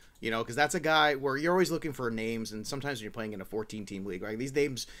league, because that's a guy where you're always looking for names, and sometimes when you're playing in a 14-team league, right, these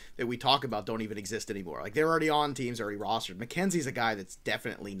names that we talk about don't even exist anymore. Like, they're already on teams, already rostered. McKenzie's a guy that's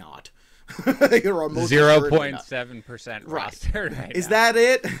definitely not. 0.7% rostered. Right. Is that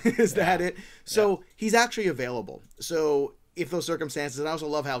it? That it? So he's actually available. So if those circumstances, and I also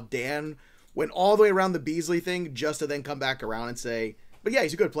love how Dan went all the way around the Beasley thing just to then come back around and say, but yeah,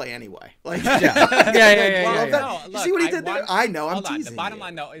 he's a good play anyway. Like, yeah. You see what he did there? I know, I'm teasing. The bottom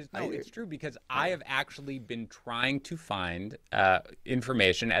line, though, is it's true, because I have actually been trying to find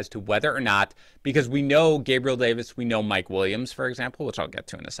information as to whether or not, because we know Gabriel Davis, we know Mike Williams, for example, which I'll get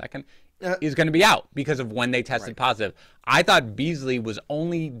to in a second, is going to be out because of when they tested positive. I thought Beasley was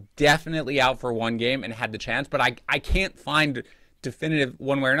only definitely out for 1 game and had the chance, but I can't find definitive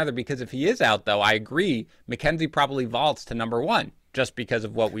one way or another, because if he is out, though, I agree, McKenzie probably vaults to number 1 just because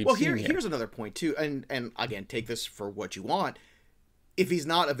of what we've seen here. Here's another point, too, and again, take this for what you want. If he's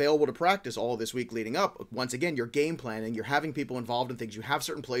not available to practice all this week leading up, once again, you're game planning, you're having people involved in things, you have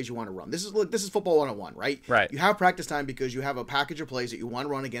certain plays you want to run. This is football 101, right? Right. You have practice time because you have a package of plays that you want to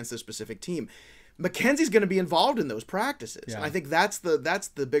run against a specific team. McKenzie's going to be involved in those practices. Yeah. And I think that's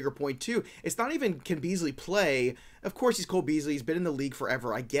the bigger point, too. It's not even can Beasley play. Of course, he's Cole Beasley. He's been in the league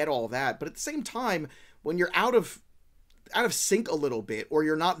forever. I get all that. But at the same time, when you're out of sync a little bit, or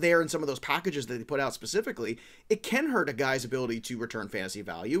you're not there in some of those packages that they put out specifically, it can hurt a guy's ability to return fantasy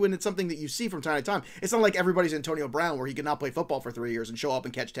value, and it's something that you see from time to time. It's not like everybody's Antonio Brown, where he could not play football for 3 years and show up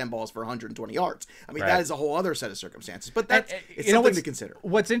and catch 10 balls for 120 yards. I mean, that is a whole other set of circumstances, but it's something to consider.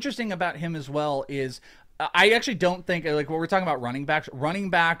 What's interesting about him as well is I actually don't think, like what we're talking about running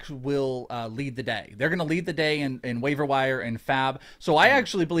backs will lead the day. They're going to lead the day in waiver wire and fab. So I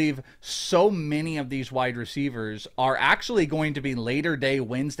actually believe so many of these wide receivers are actually going to be later day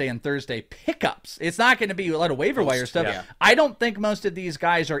Wednesday and Thursday pickups. It's not going to be a lot of waiver wire stuff. Yeah. I don't think most of these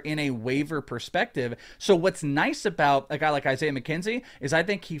guys are in a waiver perspective. So what's nice about a guy like Isaiah McKenzie is I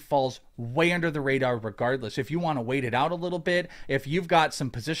think he falls way under the radar regardless. If you want to wait it out a little bit, if you've got some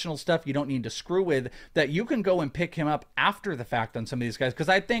positional stuff you don't need to screw with, that you can go and pick him up after the fact on some of these guys. Because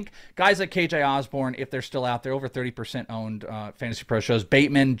I think guys like KJ Osborn, if they're still out there, over 30% owned, Fantasy Pro shows.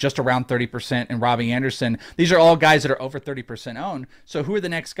 Bateman, just around 30%, and Robbie Anderson. These are all guys that are over 30% owned. So who are the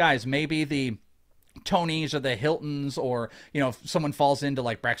next guys? Maybe the Tonys or the Hiltons, or if someone falls into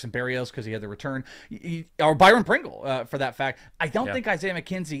like Braxton Berrios because he had the return, or Byron Pringle for that fact. I don't think Isaiah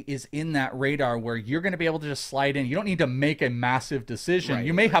McKenzie is in that radar where you're going to be able to just slide in. You don't need to make a massive decision. Right.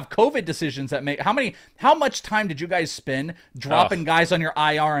 You may have COVID decisions that make how much time did you guys spend dropping guys on your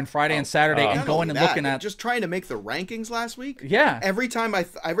IR on Friday and Saturday and going and looking at just trying to make the rankings last week? Yeah. Every time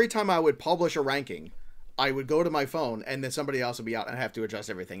I would publish a ranking, I would go to my phone, and then somebody else would be out, and I have to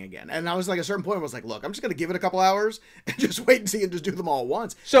adjust everything again. And I was like, at a certain point, I was like, look, I'm just going to give it a couple hours and just wait and see and just do them all at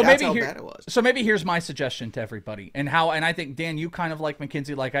once. So that's how bad it was. So maybe here's my suggestion to everybody, and I think, Dan, you kind of like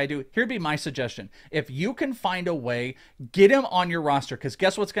McKenzie like I do. Here'd be my suggestion. If you can find a way, get him on your roster, because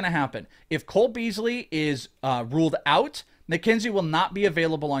guess what's going to happen? If Cole Beasley is ruled out, McKenzie will not be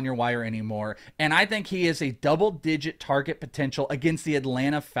available on your wire anymore, and I think he is a double-digit target potential against the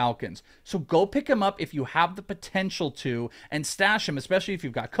Atlanta Falcons. So go pick him up if you have the potential to, and stash him, especially if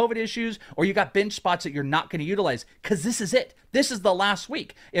you've got COVID issues or you got bench spots that you're not going to utilize, because this is it. This is the last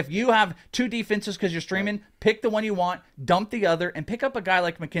week. If you have two defenses because you're streaming, pick the one you want, dump the other, and pick up a guy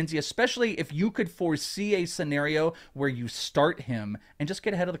like McKenzie, especially if you could foresee a scenario where you start him and just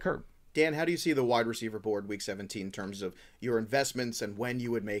get ahead of the curve. Dan, how do you see the wide receiver board week 17 in terms of your investments and when you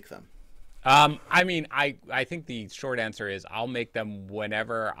would make them? I mean, I think the short answer is I'll make them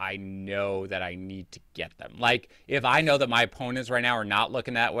whenever I know that I need to get them. Like, if I know that my opponents right now are not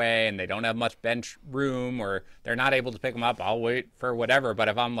looking that way and they don't have much bench room or they're not able to pick them up, I'll wait for whatever. But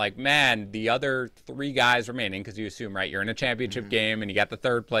if I'm like, man, the other 3 guys remaining, because you assume, right, you're in a championship game and you got the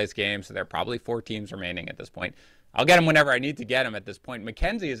 3rd place game, so there are probably 4 teams remaining at this point. I'll get him whenever I need to get him at this point.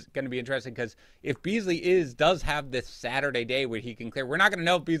 McKenzie is going to be interesting because if Beasley does have this Saturday day where he can clear, we're not going to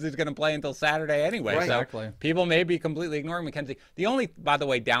know if Beasley's going to play until Saturday anyway. Right. So exactly. People may be completely ignoring McKenzie. The only, by the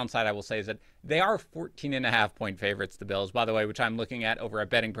way, downside I will say is that they are 14.5-point favorites, the Bills, by the way, which I'm looking at over at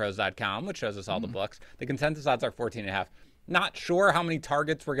bettingpros.com, which shows us all the books. The consensus odds are 14.5. Not sure how many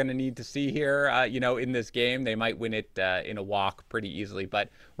targets we're going to need to see here, in this game. They might win it in a walk pretty easily. But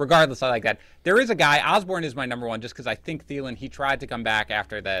regardless, I like that. There is a guy, Osborn is my number one, just because I think Thielen, he tried to come back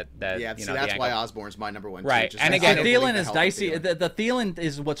after that. That's why Osborn's my number one. Right. Too. And again, Thielen is dicey. The Thielen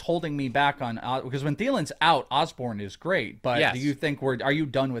is what's holding me back on, because when Thielen's out, Osborn is great. But do you think are you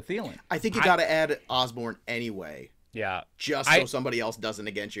done with Thielen? I think you got to add Osborn anyway. Yeah. Just so somebody else doesn't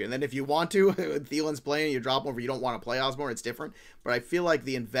against you. And then if you want to, Thielen's playing and you drop him over, you don't want to play Osborn, it's different. But I feel like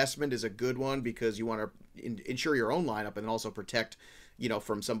the investment is a good one because you want to ensure your own lineup and then also protect,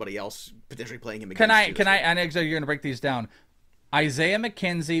 from somebody else potentially playing him against you. I know you're going to break these down. Isaiah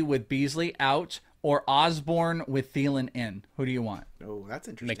McKenzie with Beasley out or Osborn with Thielen in? Who do you want? Oh, that's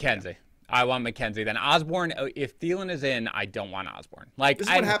interesting. McKenzie. I want McKenzie. Then Osborn, if Thielen is in, I don't want Osborn. Like, this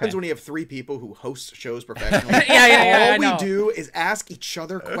is what happens when you have 3 people who host shows professionally. yeah, All we do is ask each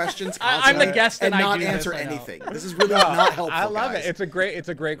other questions I'm the guest and I not do answer anything. This is really not helpful. I love guys. it. It's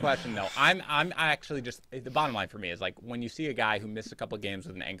a great question, though. I'm actually just, the bottom line for me is like when you see a guy who missed a couple of games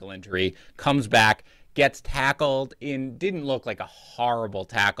with an ankle injury, comes back, gets tackled didn't look like a horrible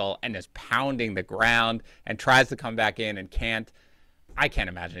tackle, and is pounding the ground and tries to come back in and can't. I can't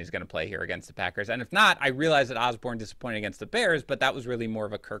imagine he's going to play here against the Packers. And if not, I realize that Osborn disappointed against the Bears, but that was really more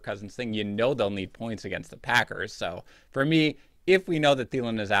of a Kirk Cousins thing. You know they'll need points against the Packers. So for me, if we know that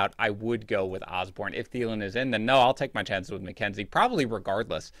Thielen is out, I would go with Osborn. If Thielen is in, then no, I'll take my chances with McKenzie, probably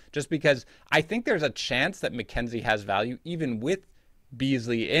regardless, just because I think there's a chance that McKenzie has value even with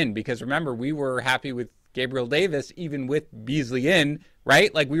Beasley in, because remember, we were happy with Gabriel Davis even with Beasley in,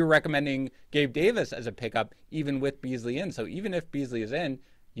 right? Like we were recommending Gabe Davis as a pickup even with Beasley in. So even if Beasley is in,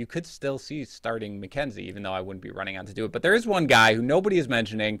 you could still see starting McKenzie, even though I wouldn't be running on to do it. But there is one guy who nobody is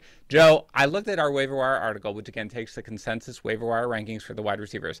mentioning. Joe, I looked at our Waiver Wire article, which again takes the consensus Waiver Wire rankings for the wide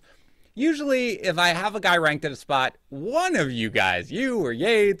receivers. Usually, if I have a guy ranked at a spot, one of you guys, you or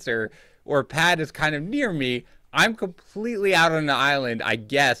Yates or Pat, is kind of near me. I'm completely out on the island, I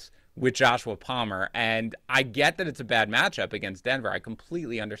guess, with Joshua Palmer. And I get that it's a bad matchup against Denver. I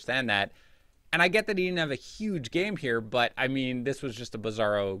completely understand that. And I get that he didn't have a huge game here, but I mean, this was just a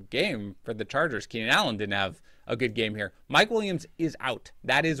bizarro game for the Chargers. Keenan Allen didn't have a good game here. Mike Williams is out.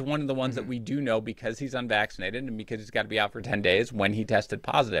 That is one of the ones that we do know because he's unvaccinated and because he's got to be out for 10 days when he tested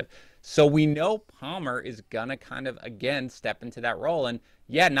positive. So we know Palmer is going to kind of, again, step into that role. And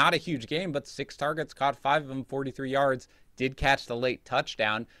yeah, not a huge game, but 6 targets, caught 5 of them, 43 yards, did catch the late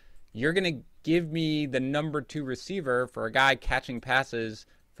touchdown. You're going to give me the number 2 receiver for a guy catching passes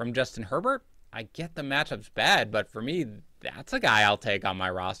from Justin Herbert? I get the matchup's bad, but for me, that's a guy I'll take on my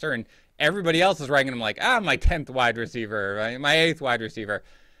roster. And everybody else is ranking him like, my 10th wide receiver, my 8th wide receiver.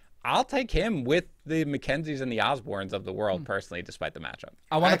 I'll take him with the McKenzies and the Osborns of the world, personally, despite the matchup.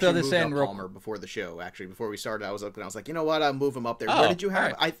 I want to throw this in real Palmer before the show. Actually, before we started, I was up and I was like, you know what? I'll move him up there. Where did you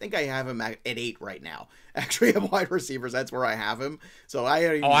have him? I think I have him at 8 right now. Actually, at wide receivers, that's where I have him. So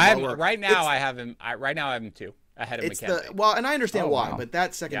I right now I have him 2. Ahead of McKenzie. And I understand why, but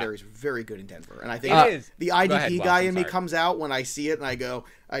that secondary is very good in Denver. And I think the IDP guy in me comes out when I see it, and I go,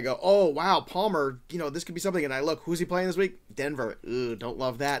 oh, wow, Palmer, this could be something. And I look, who's he playing this week? Denver. Ooh, don't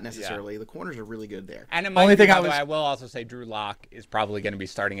love that necessarily. Yeah. The corners are really good there. And I will also say Drew Lock is probably going to be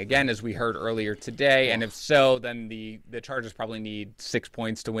starting again, as we heard earlier today. And if so, then the Chargers probably need 6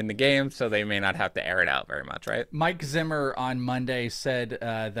 points to win the game, so they may not have to air it out very much, right? Mike Zimmer on Monday said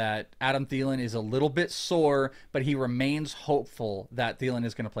that Adam Thielen is a little bit sore, but he remains hopeful that Thielen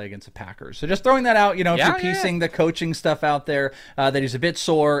is going to play against the Packers. So just throwing that out, if you're piecing the coaching stuff out there, that he's a bit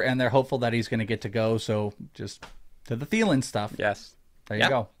sore, and they're hopeful that he's going to get to go. So just to the Thielen stuff. Yes. There you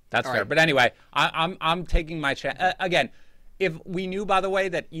go. That's fair. Right. But anyway, I'm taking my chance. Again, if we knew, by the way,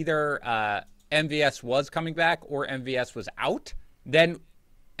 that either MVS was coming back or MVS was out, then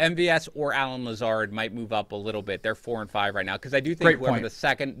MVS or Allen Lazard might move up a little bit. They're 4 and 5 right now, because I do think whoever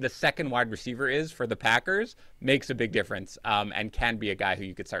the second wide receiver is for the Packers makes a big difference, and can be a guy who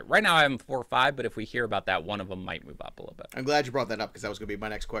you could start. Right now I have 4 or 5, but if we hear about that, one of them might move up a little bit. I'm glad you brought that up, because that was going to be my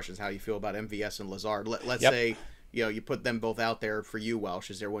next question: is how you feel about MVS and Lazard. Let's say you put them both out there for you, Welsh.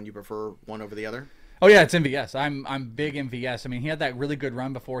 Is there one you prefer, one over the other? Oh yeah, it's MVS. I'm big MVS. I mean, he had that really good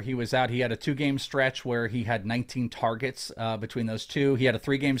run before he was out. He had a 2-game stretch where he had 19 targets between those two. He had a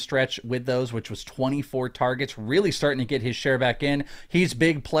 3-game stretch with those, which was 24 targets. Really starting to get his share back in. He's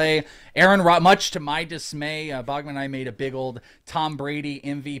big play. Much to my dismay, Bogman and I made a big old Tom Brady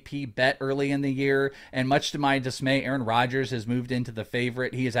MVP bet early in the year, and much to my dismay, Aaron Rodgers has moved into the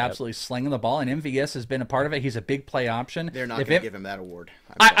favorite. He is absolutely slinging the ball, and MVS has been a part of it. He's a big play option. They're not going to give him that award.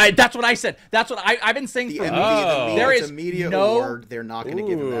 That's what I said. That's what I've been saying for weeks. There is media award. They're not going to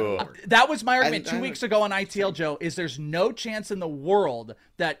give him that award. That was my argument 2 weeks ago on ITL, Joe, is there's no chance in the world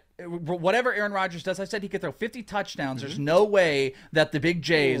that whatever Aaron Rodgers does, I said he could throw 50 touchdowns. There's no way that the big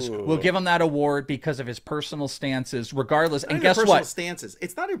Jays will give him that award because of his personal stances, regardless. And guess what? Stances.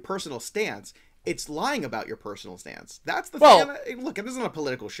 It's not a personal stance. It's lying about your personal stance. That's the thing. Look, it isn't a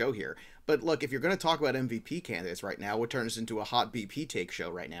political show here. But look, if you're going to talk about MVP candidates right now, what turns into a hot BP take show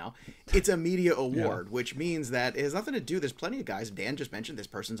right now, it's a media award, which means that it has nothing to do. There's plenty of guys. Dan just mentioned this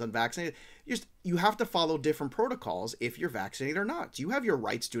person's unvaccinated. You have to follow different protocols if you're vaccinated or not. You have your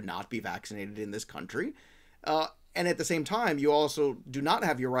rights to not be vaccinated in this country. And at the same time, you also do not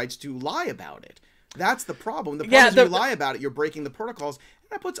have your rights to lie about it. That's the problem. The problem is when you lie about it, you're breaking the protocols.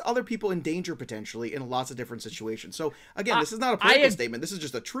 That puts other people in danger potentially in lots of different situations. So again, this is not a political statement. This is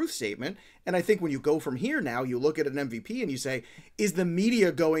just a truth statement. And I think when you go from here now, you look at an MVP and you say, is the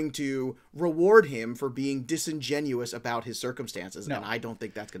media going to reward him for being disingenuous about his circumstances. No. And I don't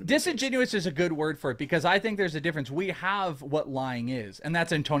think that's going to be disingenuous is a good word for it, because I think there's a difference. We have what lying is, and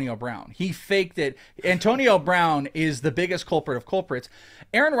that's Antonio Brown. He faked it. Antonio Brown is the biggest culprit of culprits.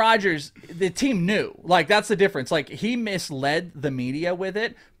 Aaron Rodgers, the team knew. Like, that's the difference. Like, he misled the media with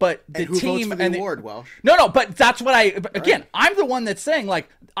it, but the who team votes for the award, Welsh? No, but that's what again, I'm the one that's saying, like,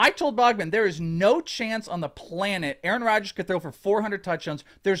 I told Bogman, there is no chance on the planet Aaron Rodgers could throw for 400 touchdowns.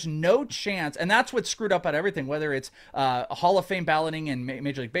 There's no chance, and that's what screwed up at everything, whether it's Hall of Fame balloting in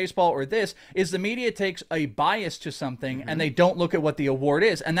Major League Baseball or this, is the media takes a bias to something and they don't look at what the award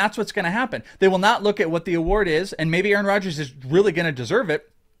is, and that's what's going to happen. They will not look at what the award is, and maybe Aaron Rodgers is really going to deserve it.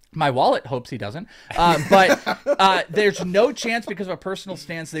 My wallet hopes he doesn't, but there's no chance because of a personal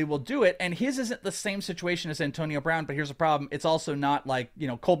stance they will do it. And his isn't the same situation as Antonio Brown, but here's the problem. It's also not like,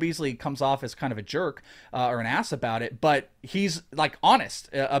 Cole Beasley comes off as kind of a jerk or an ass about it, but he's like honest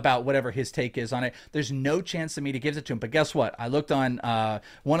about whatever his take is on it. There's no chance the media gives it to him. But guess what? I looked on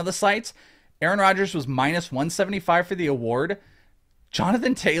one of the sites. Aaron Rodgers was minus 175 for the award.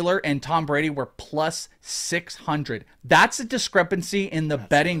 Jonathan Taylor and Tom Brady were plus 600. That's a discrepancy in the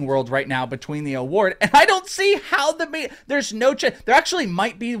betting world right now between the award. And I don't see how there's no chance. There actually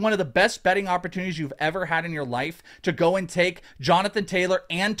might be one of the best betting opportunities you've ever had in your life to go and take Jonathan Taylor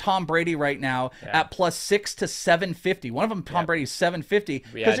and Tom Brady right now at plus 6 to 750. One of them, Tom Brady's 750.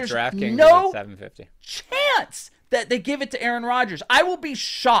 Yeah, there's DraftKings no is at 750. chance that they give it to Aaron Rodgers. I will be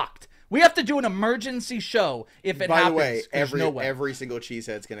shocked. We have to do an emergency show if it happens. By the way, every single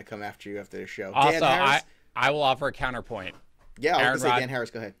cheesehead's going to come after you after the show. Also, I will offer a counterpoint. Yeah, I was going to say Dan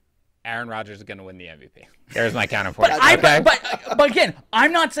Harris. Go ahead. Aaron Rodgers is going to win the MVP. There's my counterpoint. But again,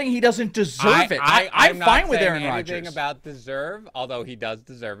 I'm not saying he doesn't deserve it. I'm fine with Aaron Rodgers. Anything about deserve, although he does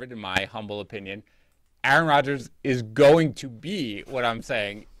deserve it, in my humble opinion. Aaron Rodgers is going to be, what I'm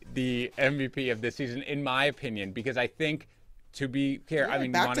saying, the MVP of this season, in my opinion, because I think. To be clear, I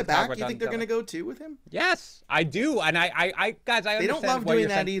mean, back to back. You think they're going to go 2 with him? Yes, I do, and I guys, I understand. They don't love doing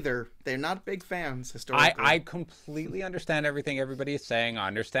that either. They're not big fans historically. I completely understand everything everybody is saying. I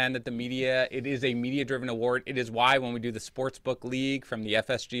understand that the media, it is a media-driven award. It is why when we do the Sportsbook League from the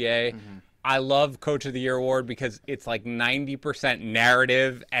FSGA, I love Coach of the Year award because it's like 90%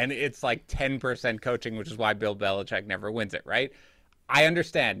 narrative and it's like 10% coaching, which is why Bill Belichick never wins it, right? I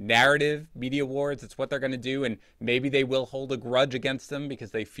understand narrative, media awards, it's what they're going to do, and maybe they will hold a grudge against them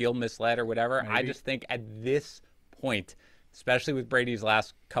because they feel misled or whatever. Maybe. I just think at this point, especially with Brady's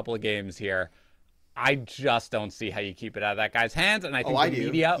last couple of games here, I just don't see how you keep it out of that guy's hands, and I think the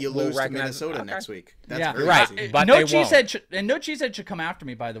media you will lose to recognize Minnesota next week. That's very right. easy. But no cheesehead should come after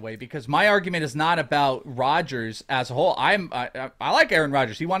me, by the way, because my argument is not about Rodgers as a whole. I like Aaron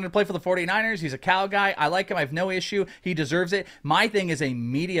Rodgers. He wanted to play for the 49ers. He's a Cal guy. I like him. I have no issue. He deserves it. My thing is a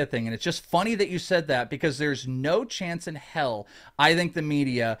media thing, and it's just funny that you said that because there's no chance in hell I think the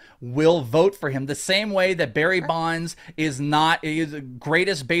media will vote for him the same way that Barry Bonds is the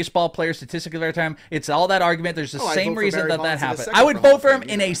greatest baseball player statistically of our time. It's all that argument. There's the same reason that happened. I would vote for him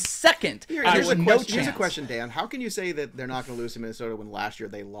in a second. Here's a question, Dan. How can you say that they're not going to lose to Minnesota when last year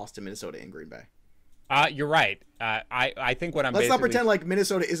they lost to Minnesota in Green Bay? You're right. I think what I'm Let's not pretend like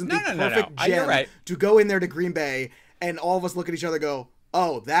Minnesota isn't the perfect gem to go in there to Green Bay and all of us look at each other and go,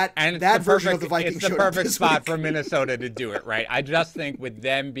 oh, that version of the Vikings it's the perfect spot for Minnesota to do it, right? I just think with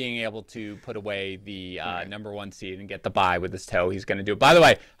them being able to put away the number 1 seed and get the bye with his toe, he's going to do it. By the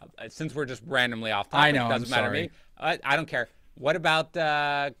way, since we're just randomly off topic, it doesn't matter to me. I don't care. What about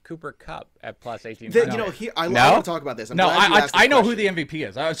Cooper Kupp at plus 18? I want to talk about this. I know who the MVP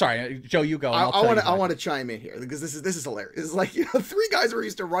is. I'm sorry, Joe, you go. I want to chime in here because this is hilarious. It's like 3 guys were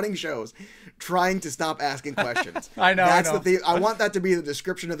used to running shows, trying to stop asking questions. I know. That's the thing. I want that to be the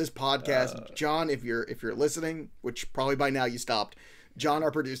description of this podcast. John, if you're listening, which probably by now you stopped. John,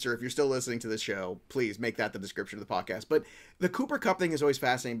 our producer, if you're still listening to this show, please make that the description of the podcast. But the Cooper Kupp thing is always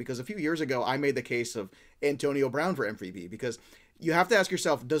fascinating because a few years ago, I made the case of Antonio Brown for MVP because you have to ask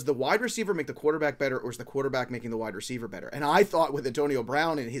yourself, does the wide receiver make the quarterback better or is the quarterback making the wide receiver better? And I thought with Antonio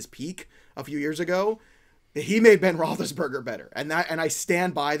Brown in his peak a few years ago, he made Ben Roethlisberger better. And I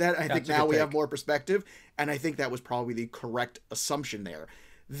stand by that. I think now we have more perspective. And I think that was probably the correct assumption there.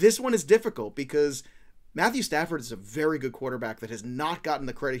 This one is difficult because Matthew Stafford is a very good quarterback that has not gotten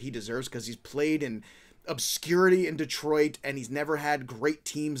the credit he deserves because he's played in obscurity in Detroit and he's never had great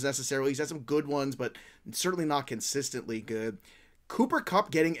teams necessarily. He's had some good ones, but certainly not consistently good. Cooper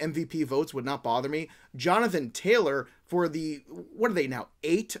Kupp getting MVP votes would not bother me. Jonathan Taylor for what are they now,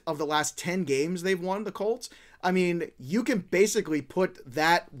 8 of the last 10 games they've won, the Colts? I mean, you can basically put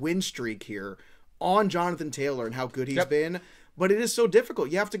that win streak here on Jonathan Taylor and how good he's been. but it is so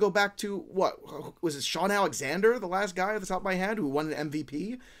difficult. You have to go back to, what was it, Sean Alexander, the last guy at the top of my head who won an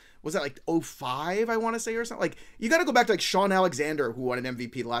MVP? Was that like 05, I want to say, or something? Like, you got to go back to like Sean Alexander, who won an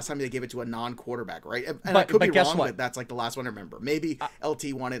MVP the last time they gave it to a non-quarterback, right? And I could be wrong, but that's like the last one I remember. Maybe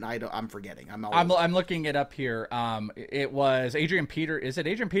LT won it, and I'm forgetting. I'm looking it up here. It was Adrian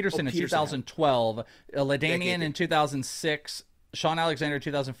Peterson in 2012, LaDainian in 2006, Sean Alexander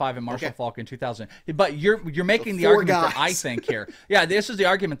 2005, and Marshall Faulk in 2000. But you're making the argument that I think here. Yeah, this is the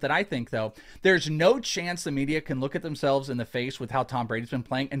argument that I think, though. There's no chance the media can look at themselves in the face with how Tom Brady's been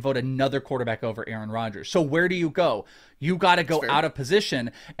playing and vote another quarterback over Aaron Rodgers. So where do you go? You got to go out of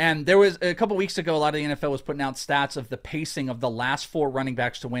position. And there was a couple weeks ago, a lot of the NFL was putting out stats of the pacing of the last 4 running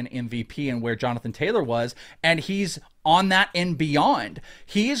backs to win MVP and where Jonathan Taylor was. And he's on that and beyond.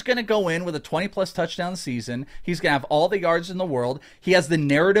 He's going to go in with a 20-plus touchdown season. He's going to have all the yards in the world. He has the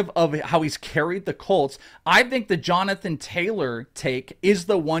narrative of how he's carried the Colts. I think the Jonathan Taylor take is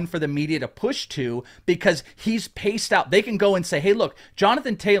the one for the media to push to because he's paced out. They can go and say, hey, look,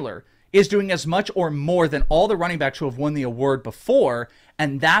 Jonathan Taylor is doing as much or more than all the running backs who have won the award before,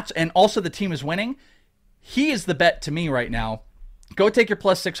 and also the team is winning. He is the bet to me right now. Go take your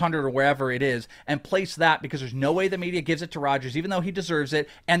plus 600 or wherever it is and place that because there's no way the media gives it to Rodgers, even though he deserves it,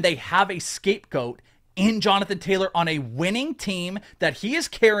 and they have a scapegoat in Jonathan Taylor on a winning team that he is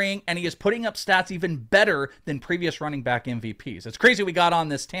carrying, and he is putting up stats even better than previous running back MVPs. It's crazy we got on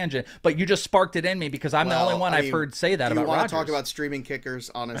this tangent, but you just sparked it in me because I'm the only one I've heard say that about Rodgers. You want to talk about streaming kickers,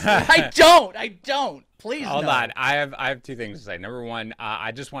 honestly? I don't. Please, hold on. I have 2 things to say. Number one,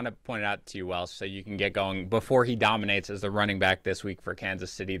 I just want to point it out to you, Welsh, so you can get going before he dominates as the running back this week for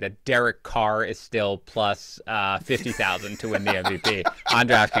Kansas City, that Derek Carr is still plus 50,000 to win the MVP on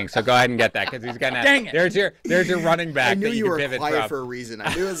DraftKings. So go ahead and get that because he's gonna. Dang it. There's your running back. I knew that you were pivot quiet from. for a reason.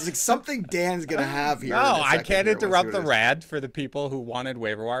 I knew it was like something Dan's gonna have here. No, I can't interrupt the rant for the people who wanted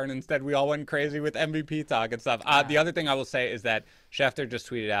Waiver Wire, and instead we all went crazy with MVP talk and stuff. The other thing I will say is that Schefter just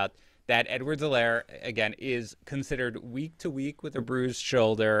tweeted out that Edwards-Helaire, again, is considered week to week with a bruised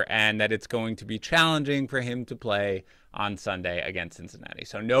shoulder, and that it's going to be challenging for him to play on Sunday against Cincinnati.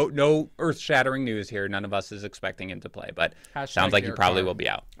 So no earth-shattering news here. None of us is expecting him to play, but sounds like he probably will be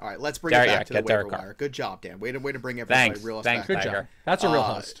out. All right, let's bring it back to the waiver wire. Good job, Dan. Way to bring everybody real Thanks, good job. That's a real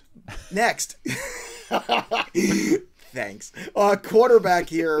host. Next. Thanks. Quarterback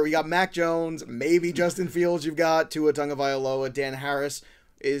here. We got Mac Jones, maybe Justin Fields. You've got Tua Tagovailoa, Dan Harris.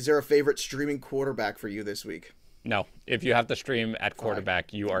 Is there a favorite streaming quarterback for you this week? No. If you have to stream at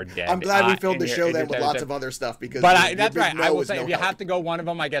quarterback, you are dead. I'm glad we filled the show then with lots of other stuff because. But that's right. I will say, if you have to go one of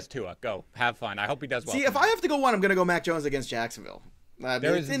them, I guess Tua. Go. Have fun. I hope he does well. See, if I have to go one, I'm going to go Mac Jones against Jacksonville.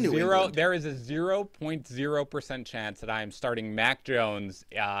 There is a 0.0% chance that I am starting Mac Jones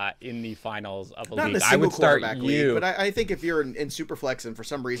in the finals of a league. I would start you. But I think if you're in Superflex and for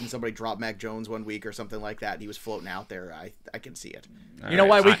some reason somebody dropped Mac Jones one week or something like that and he was floating out there, I can see it. You know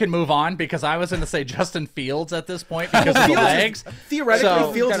why we can move on? Because I was going to say Justin Fields at this point because of the legs.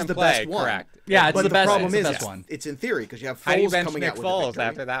 Theoretically, Fields is the best one. Correct. Yeah, it's but the best. Problem is, one. It's in theory because you have Foles coming out with Foles a victory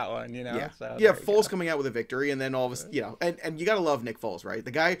after that one. You know, yeah. So you have Foles coming out with a victory, and then all of a and you gotta love Nick Foles, right?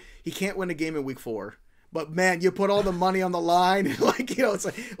 The guy, he can't win a game in week 4. But man, you put all the money on the line, it's like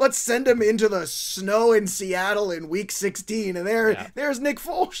let's send him into the snow in Seattle in week 16, and there's Nick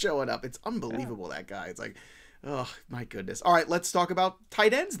Foles showing up. It's unbelievable, that guy. It's like, oh my goodness. All right, let's talk about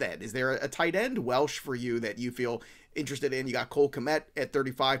tight ends then. Is there a tight end Welsh for you that you feel interested in? You got Cole Kmet at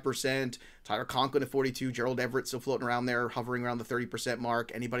 35%, Tyler Conklin at 42%, Gerald Everett still floating around there, hovering around the 30%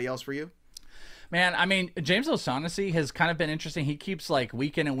 mark. Anybody else for you? Man, I mean, James O'Shaughnessy has kind of been interesting. He keeps like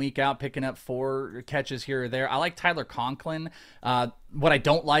week in and week out picking up 4 catches here or there. I like Tyler Conklin. What I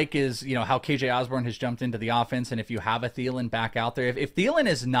don't like is, how KJ Osborn has jumped into the offense, and if you have a Thielen back out there, if Thielen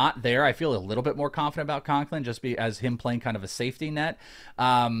is not there, I feel a little bit more confident about Conklin just as him playing kind of a safety net.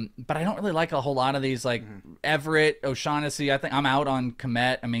 But I don't really like a whole lot of these, like Everett, O'Shaughnessy. I think I'm out on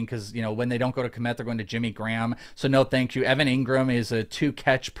Kmet. I mean, because, when they don't go to Kmet, they're going to Jimmy Graham. So no thank you. Evan Ingram is a 2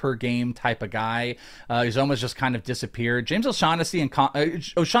 catch per game type of guy. He's almost just kind of disappeared. James O'Shaughnessy and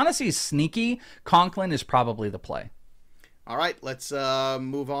O'Shaughnessy is sneaky. Conklin is probably the play. All right, let's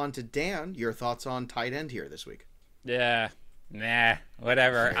move on to Dan. Your thoughts on tight end here this week? Yeah,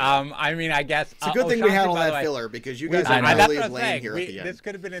 whatever. I mean, I guess it's a good thing we had all that filler because you guys are really lame here at the end. This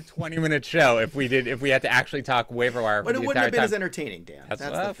could have been a 20-minute show if we had to actually talk waiver wire. But it wouldn't have been as entertaining, Dan.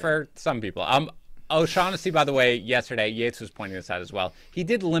 That's for some people. O'Shaughnessy, by the way, yesterday, Yates was pointing this out as well. He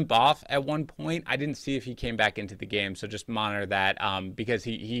did limp off at one point. I didn't see if he came back into the game, so just monitor that because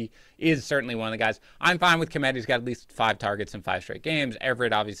he is certainly one of the guys. I'm fine with Kmet. He's got at least 5 targets in 5 straight games.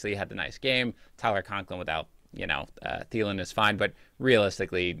 Everett obviously had the nice game. Tyler Conklin without Thielen is fine, but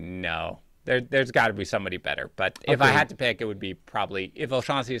realistically, no. There's got to be somebody better. But if I had to pick, it would be probably, if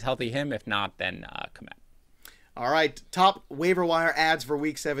O'Shaughnessy is healthy, him. If not, then Kmet. All right, top waiver wire ads for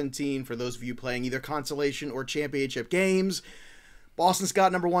Week 17 for those of you playing either consolation or championship games. Boston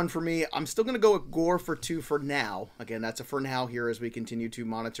Scott, number 1 for me. I'm still going to go with Gore for 2 for now. Again, that's a for now here as we continue to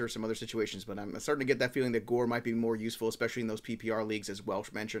monitor some other situations, but I'm starting to get that feeling that Gore might be more useful, especially in those PPR leagues, as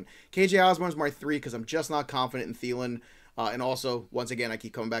Welsh mentioned. KJ Osborn's my 3 because I'm just not confident in Thielen. And also, once again, I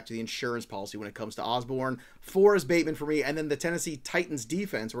keep coming back to the insurance policy when it comes to Osborn. 4 is Bateman for me, and then the Tennessee Titans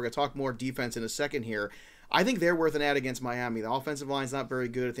defense. We're going to talk more defense in a second here. I think they're worth an ad against Miami. The offensive line's not very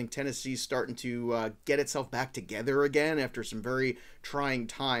good. I think Tennessee's starting to get itself back together again after some very trying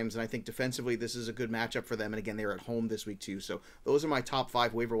times, and I think defensively this is a good matchup for them. And again, they're at home this week too. So those are my top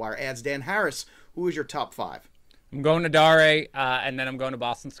 5 waiver wire ads. Dan Harris, who is your top 5? I'm going to Dare, and then I'm going to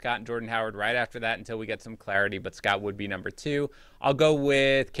Boston Scott and Jordan Howard right after that until we get some clarity, but Scott would be number 2. I'll go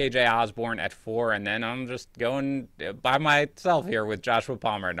with KJ Osborn at 4, and then I'm just going by myself here with Joshua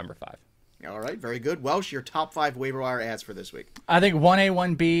Palmer at number 5. All right, very good. Welsh, your top 5 waiver wire ads for this week. I think 1A,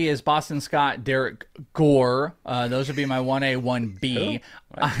 1B is Boston Scott, Derrick Gore. Those would be my 1A, 1B.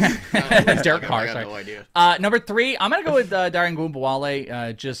 Derek Carr, sorry. No idea. Number 3, I'm going to go with Darren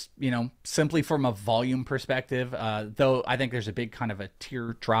Ogunbowale, just, simply from a volume perspective, though I think there's a big kind of a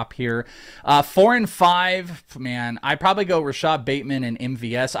tier drop here. 4 and 5, man, I'd probably go Rashad Bateman and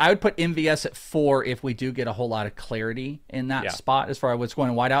MVS. I would put MVS at 4 if we do get a whole lot of clarity in that spot as far as what's going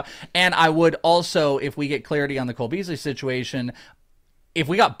to wide out. And I would also, if we get clarity on the Cole Beasley situation, if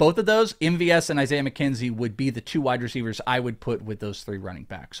we got both of those, MVS and Isaiah McKenzie would be the 2 wide receivers I would put with those 3 running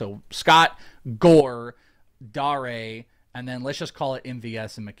backs. So Scott, Gore, Dare, and then let's just call it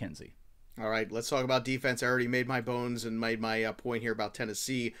MVS and McKenzie. All right, let's talk about defense. I already made my bones and made my point here about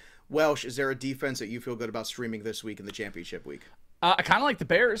Tennessee. Welsh, is there a defense that you feel good about streaming this week in the championship week? I kind of like the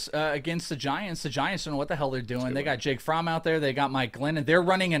Bears against the Giants. The Giants don't know what the hell they're doing. They got Jake Fromm out there. They got Mike Glennon. They're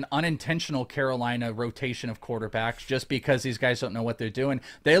running an unintentional Carolina rotation of quarterbacks just because these guys don't know what they're doing.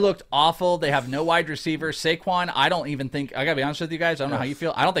 They looked awful. They have no wide receivers. Saquon, I don't even think, I got to be honest with you guys, I don't know how you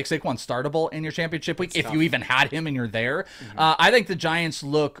feel. I don't think Saquon's startable in your championship week if you even had him and you're there. I think the Giants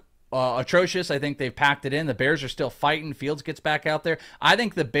look atrocious. I think they've packed it in. The Bears are still fighting. Fields gets back out there. I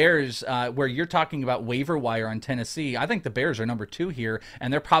think the Bears, where you're talking about waiver wire on Tennessee, I think the Bears are number 2 here,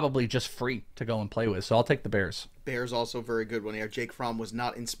 and they're probably just free to go and play with. So I'll take the Bears. Bears also very good when Jake Fromm was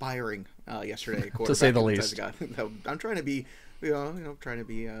not inspiring yesterday. To say the least. I'm trying to be,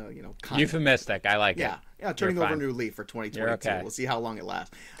 kind. Euphemistic. I like it. Yeah, turning over a new leaf for 2022. Okay. We'll see how long it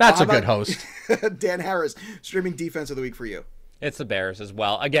lasts. That's a good host. Dan Harris, streaming defense of the week for you. It's the Bears as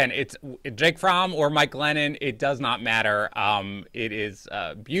well. Again, it's Jake Fromm or Mike Glennon. It does not matter. It is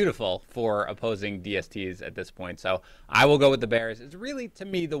beautiful for opposing DSTs at this point. So I will go with the Bears. It's really, to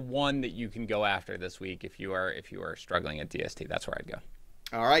me, the one that you can go after this week if you are struggling at DST. That's where I'd go.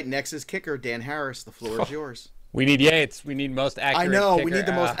 All right, next is kicker. Dan Harris, the floor is yours. We need Yates. We need most accurate I know. kicker. We need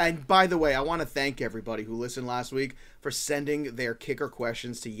the most. And by the way, I want to thank everybody who listened last week for sending their kicker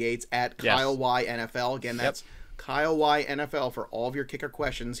questions to Yates at Kyle Y NFL. Again, that's Kyle Y NFL for all of your kicker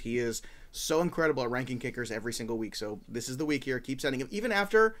questions. He is so incredible at ranking kickers every single week. So this is the week here. Keep sending him. Even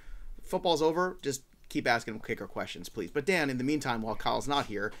after football's over, just keep asking him kicker questions, please. But Dan, in the meantime, while Kyle's not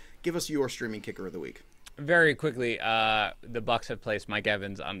here, give us your streaming kicker of the week. Very quickly, the Bucs have placed Mike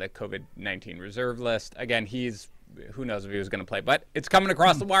Evans on the COVID-19 reserve list. Again, who knows if he was going to play, but it's coming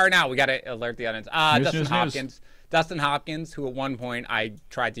across the wire now. We got to alert the audience. Dustin Hopkins, who at one point I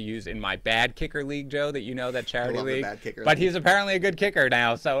tried to use in my bad kicker league, Joe, that charity league. But he's apparently a good kicker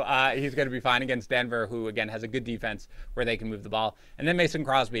now, so he's going to be fine against Denver, who again has a good defense where they can move the ball. And then Mason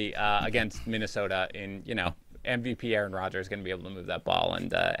Crosby against Minnesota in MVP Aaron Rodgers is going to be able to move that ball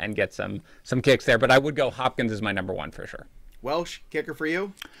and get some kicks there. But I would go Hopkins is my number 1 for sure. Welsh, kicker for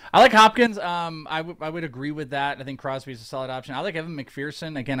you? I like Hopkins. I would agree with that. I think Crosby's a solid option. I like Evan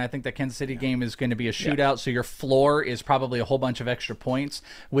McPherson. Again, I think the Kansas City game is going to be a shootout, so your floor is probably a whole bunch of extra points,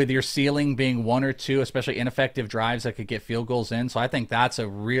 with your ceiling being 1 or 2, especially ineffective drives that could get field goals in. So I think that's a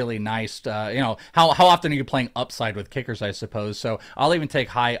really nice, how often are you playing upside with kickers, I suppose. So I'll even take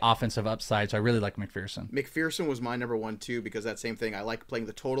high offensive upside, so I really like McPherson. McPherson was my number 1 too, because that same thing. I like playing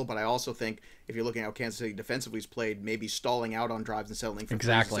the total, but I also think if you're looking at how Kansas City defensively is played, maybe stalling out on drives and settling for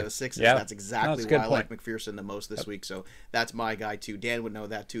 3s instead of 6s. Yep. That's exactly why I like McPherson the most this week. So that's my guy too. Dan would know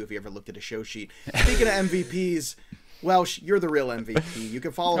that too if he ever looked at a show sheet. Speaking of MVPs, Welsh, you're the real MVP. You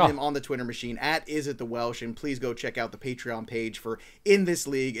can follow him on the Twitter machine at @IsItTheWelsh, and please go check out the Patreon page for In This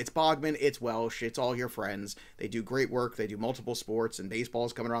League. It's Bogman, it's Welsh, it's all your friends. They do great work. They do multiple sports, and baseball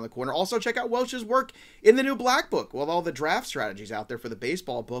is coming around the corner. Also, check out Welsh's work in the new Black Book with all the draft strategies out there for the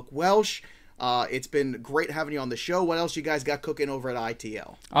baseball book. Welsh, it's been great having you on the show. What else you guys got cooking over at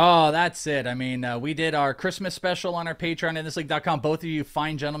ITL? Oh, that's it. I mean, we did our Christmas special on our Patreon at thisleague.com. Both of you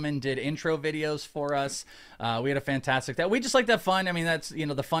fine gentlemen did intro videos for us. We had a fantastic that. We just like that fun. I mean, that's,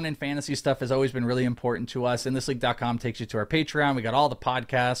 the fun and fantasy stuff has always been really important to us. And thisleague.com takes you to our Patreon. We got all the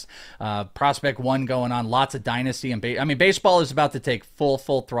podcasts, Prospect One going on, lots of Dynasty. And baseball is about to take full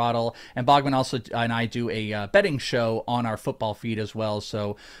throttle. And Bogman also and I do a betting show on our football feed as well.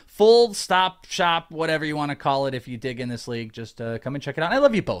 So full stop shop, whatever you want to call it. If you dig In This League, just come and check it out. I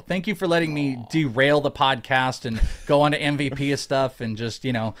love you both. Thank you for letting me derail the podcast and go on to MVP stuff and just,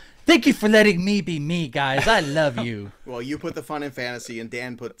 thank you for letting me be me, guys. I love you. Well, you put the fun in fantasy, and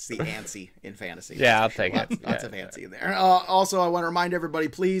Dan puts the antsy in fantasy. Yeah, I'll take it. Lots of antsy in there. Also, I want to remind everybody,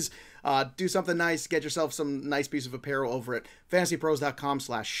 please do something nice. Get yourself some nice piece of apparel over at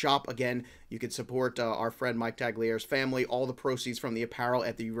FantasyPros.com/shop. Again, you can support our friend Mike Taglier's family. All the proceeds from the apparel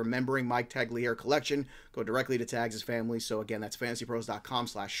at the Remembering Mike Tagliere collection go directly to Tags' family. So again, that's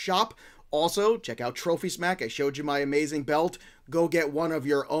FantasyPros.com/shop. Also, check out Trophy Smack. I showed you my amazing belt. Go get one of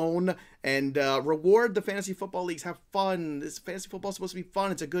your own and reward the fantasy football leagues. Have fun. This fantasy football is supposed to be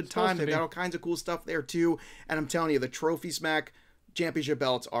fun. It's a good time. They've got all kinds of cool stuff there too. And I'm telling you, the Trophy Smack championship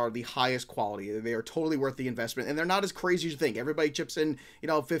belts are the highest quality. They are totally worth the investment, and they're not as crazy as you think. Everybody chips in,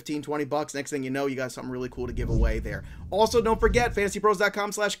 $15-20. Next thing you know, you got something really cool to give away there. Also, don't forget,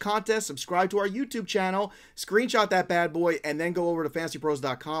 fantasypros.com/contest. Subscribe to our YouTube channel, screenshot that bad boy, and then go over to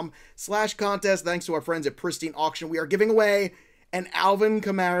fantasypros.com/contest. Thanks to our friends at Pristine Auction, we are giving away an Alvin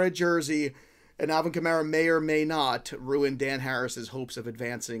Kamara jersey. And Alvin Kamara may or may not ruin Dan Harris's hopes of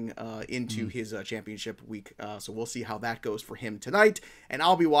advancing into his championship week. So we'll see how that goes for him tonight. And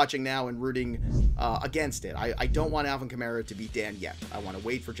I'll be watching now and rooting against it. I don't want Alvin Kamara to beat Dan yet. I want to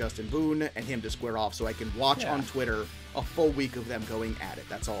wait for Justin Boone and him to square off so I can watch on Twitter a full week of them going at it.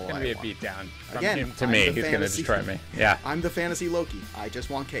 That's all I want. It's going to be a beatdown. Again, to me, he's going to destroy me. Yeah. I'm the fantasy Loki. I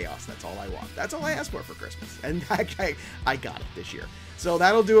just want chaos. That's all I want. That's all I asked for Christmas. And I got it this year. So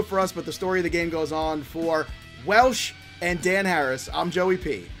that'll do it for us, but the story of the game goes on for Welsh and Dan Harris. I'm Joey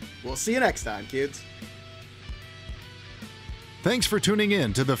P. We'll see you next time, kids. Thanks for tuning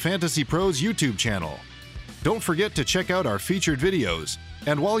in to the Fantasy Pros YouTube channel. Don't forget to check out our featured videos.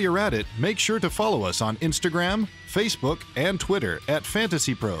 And while you're at it, make sure to follow us on Instagram, Facebook, and Twitter at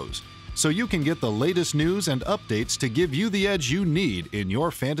Fantasy Pros, so you can get the latest news and updates to give you the edge you need in your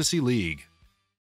fantasy league.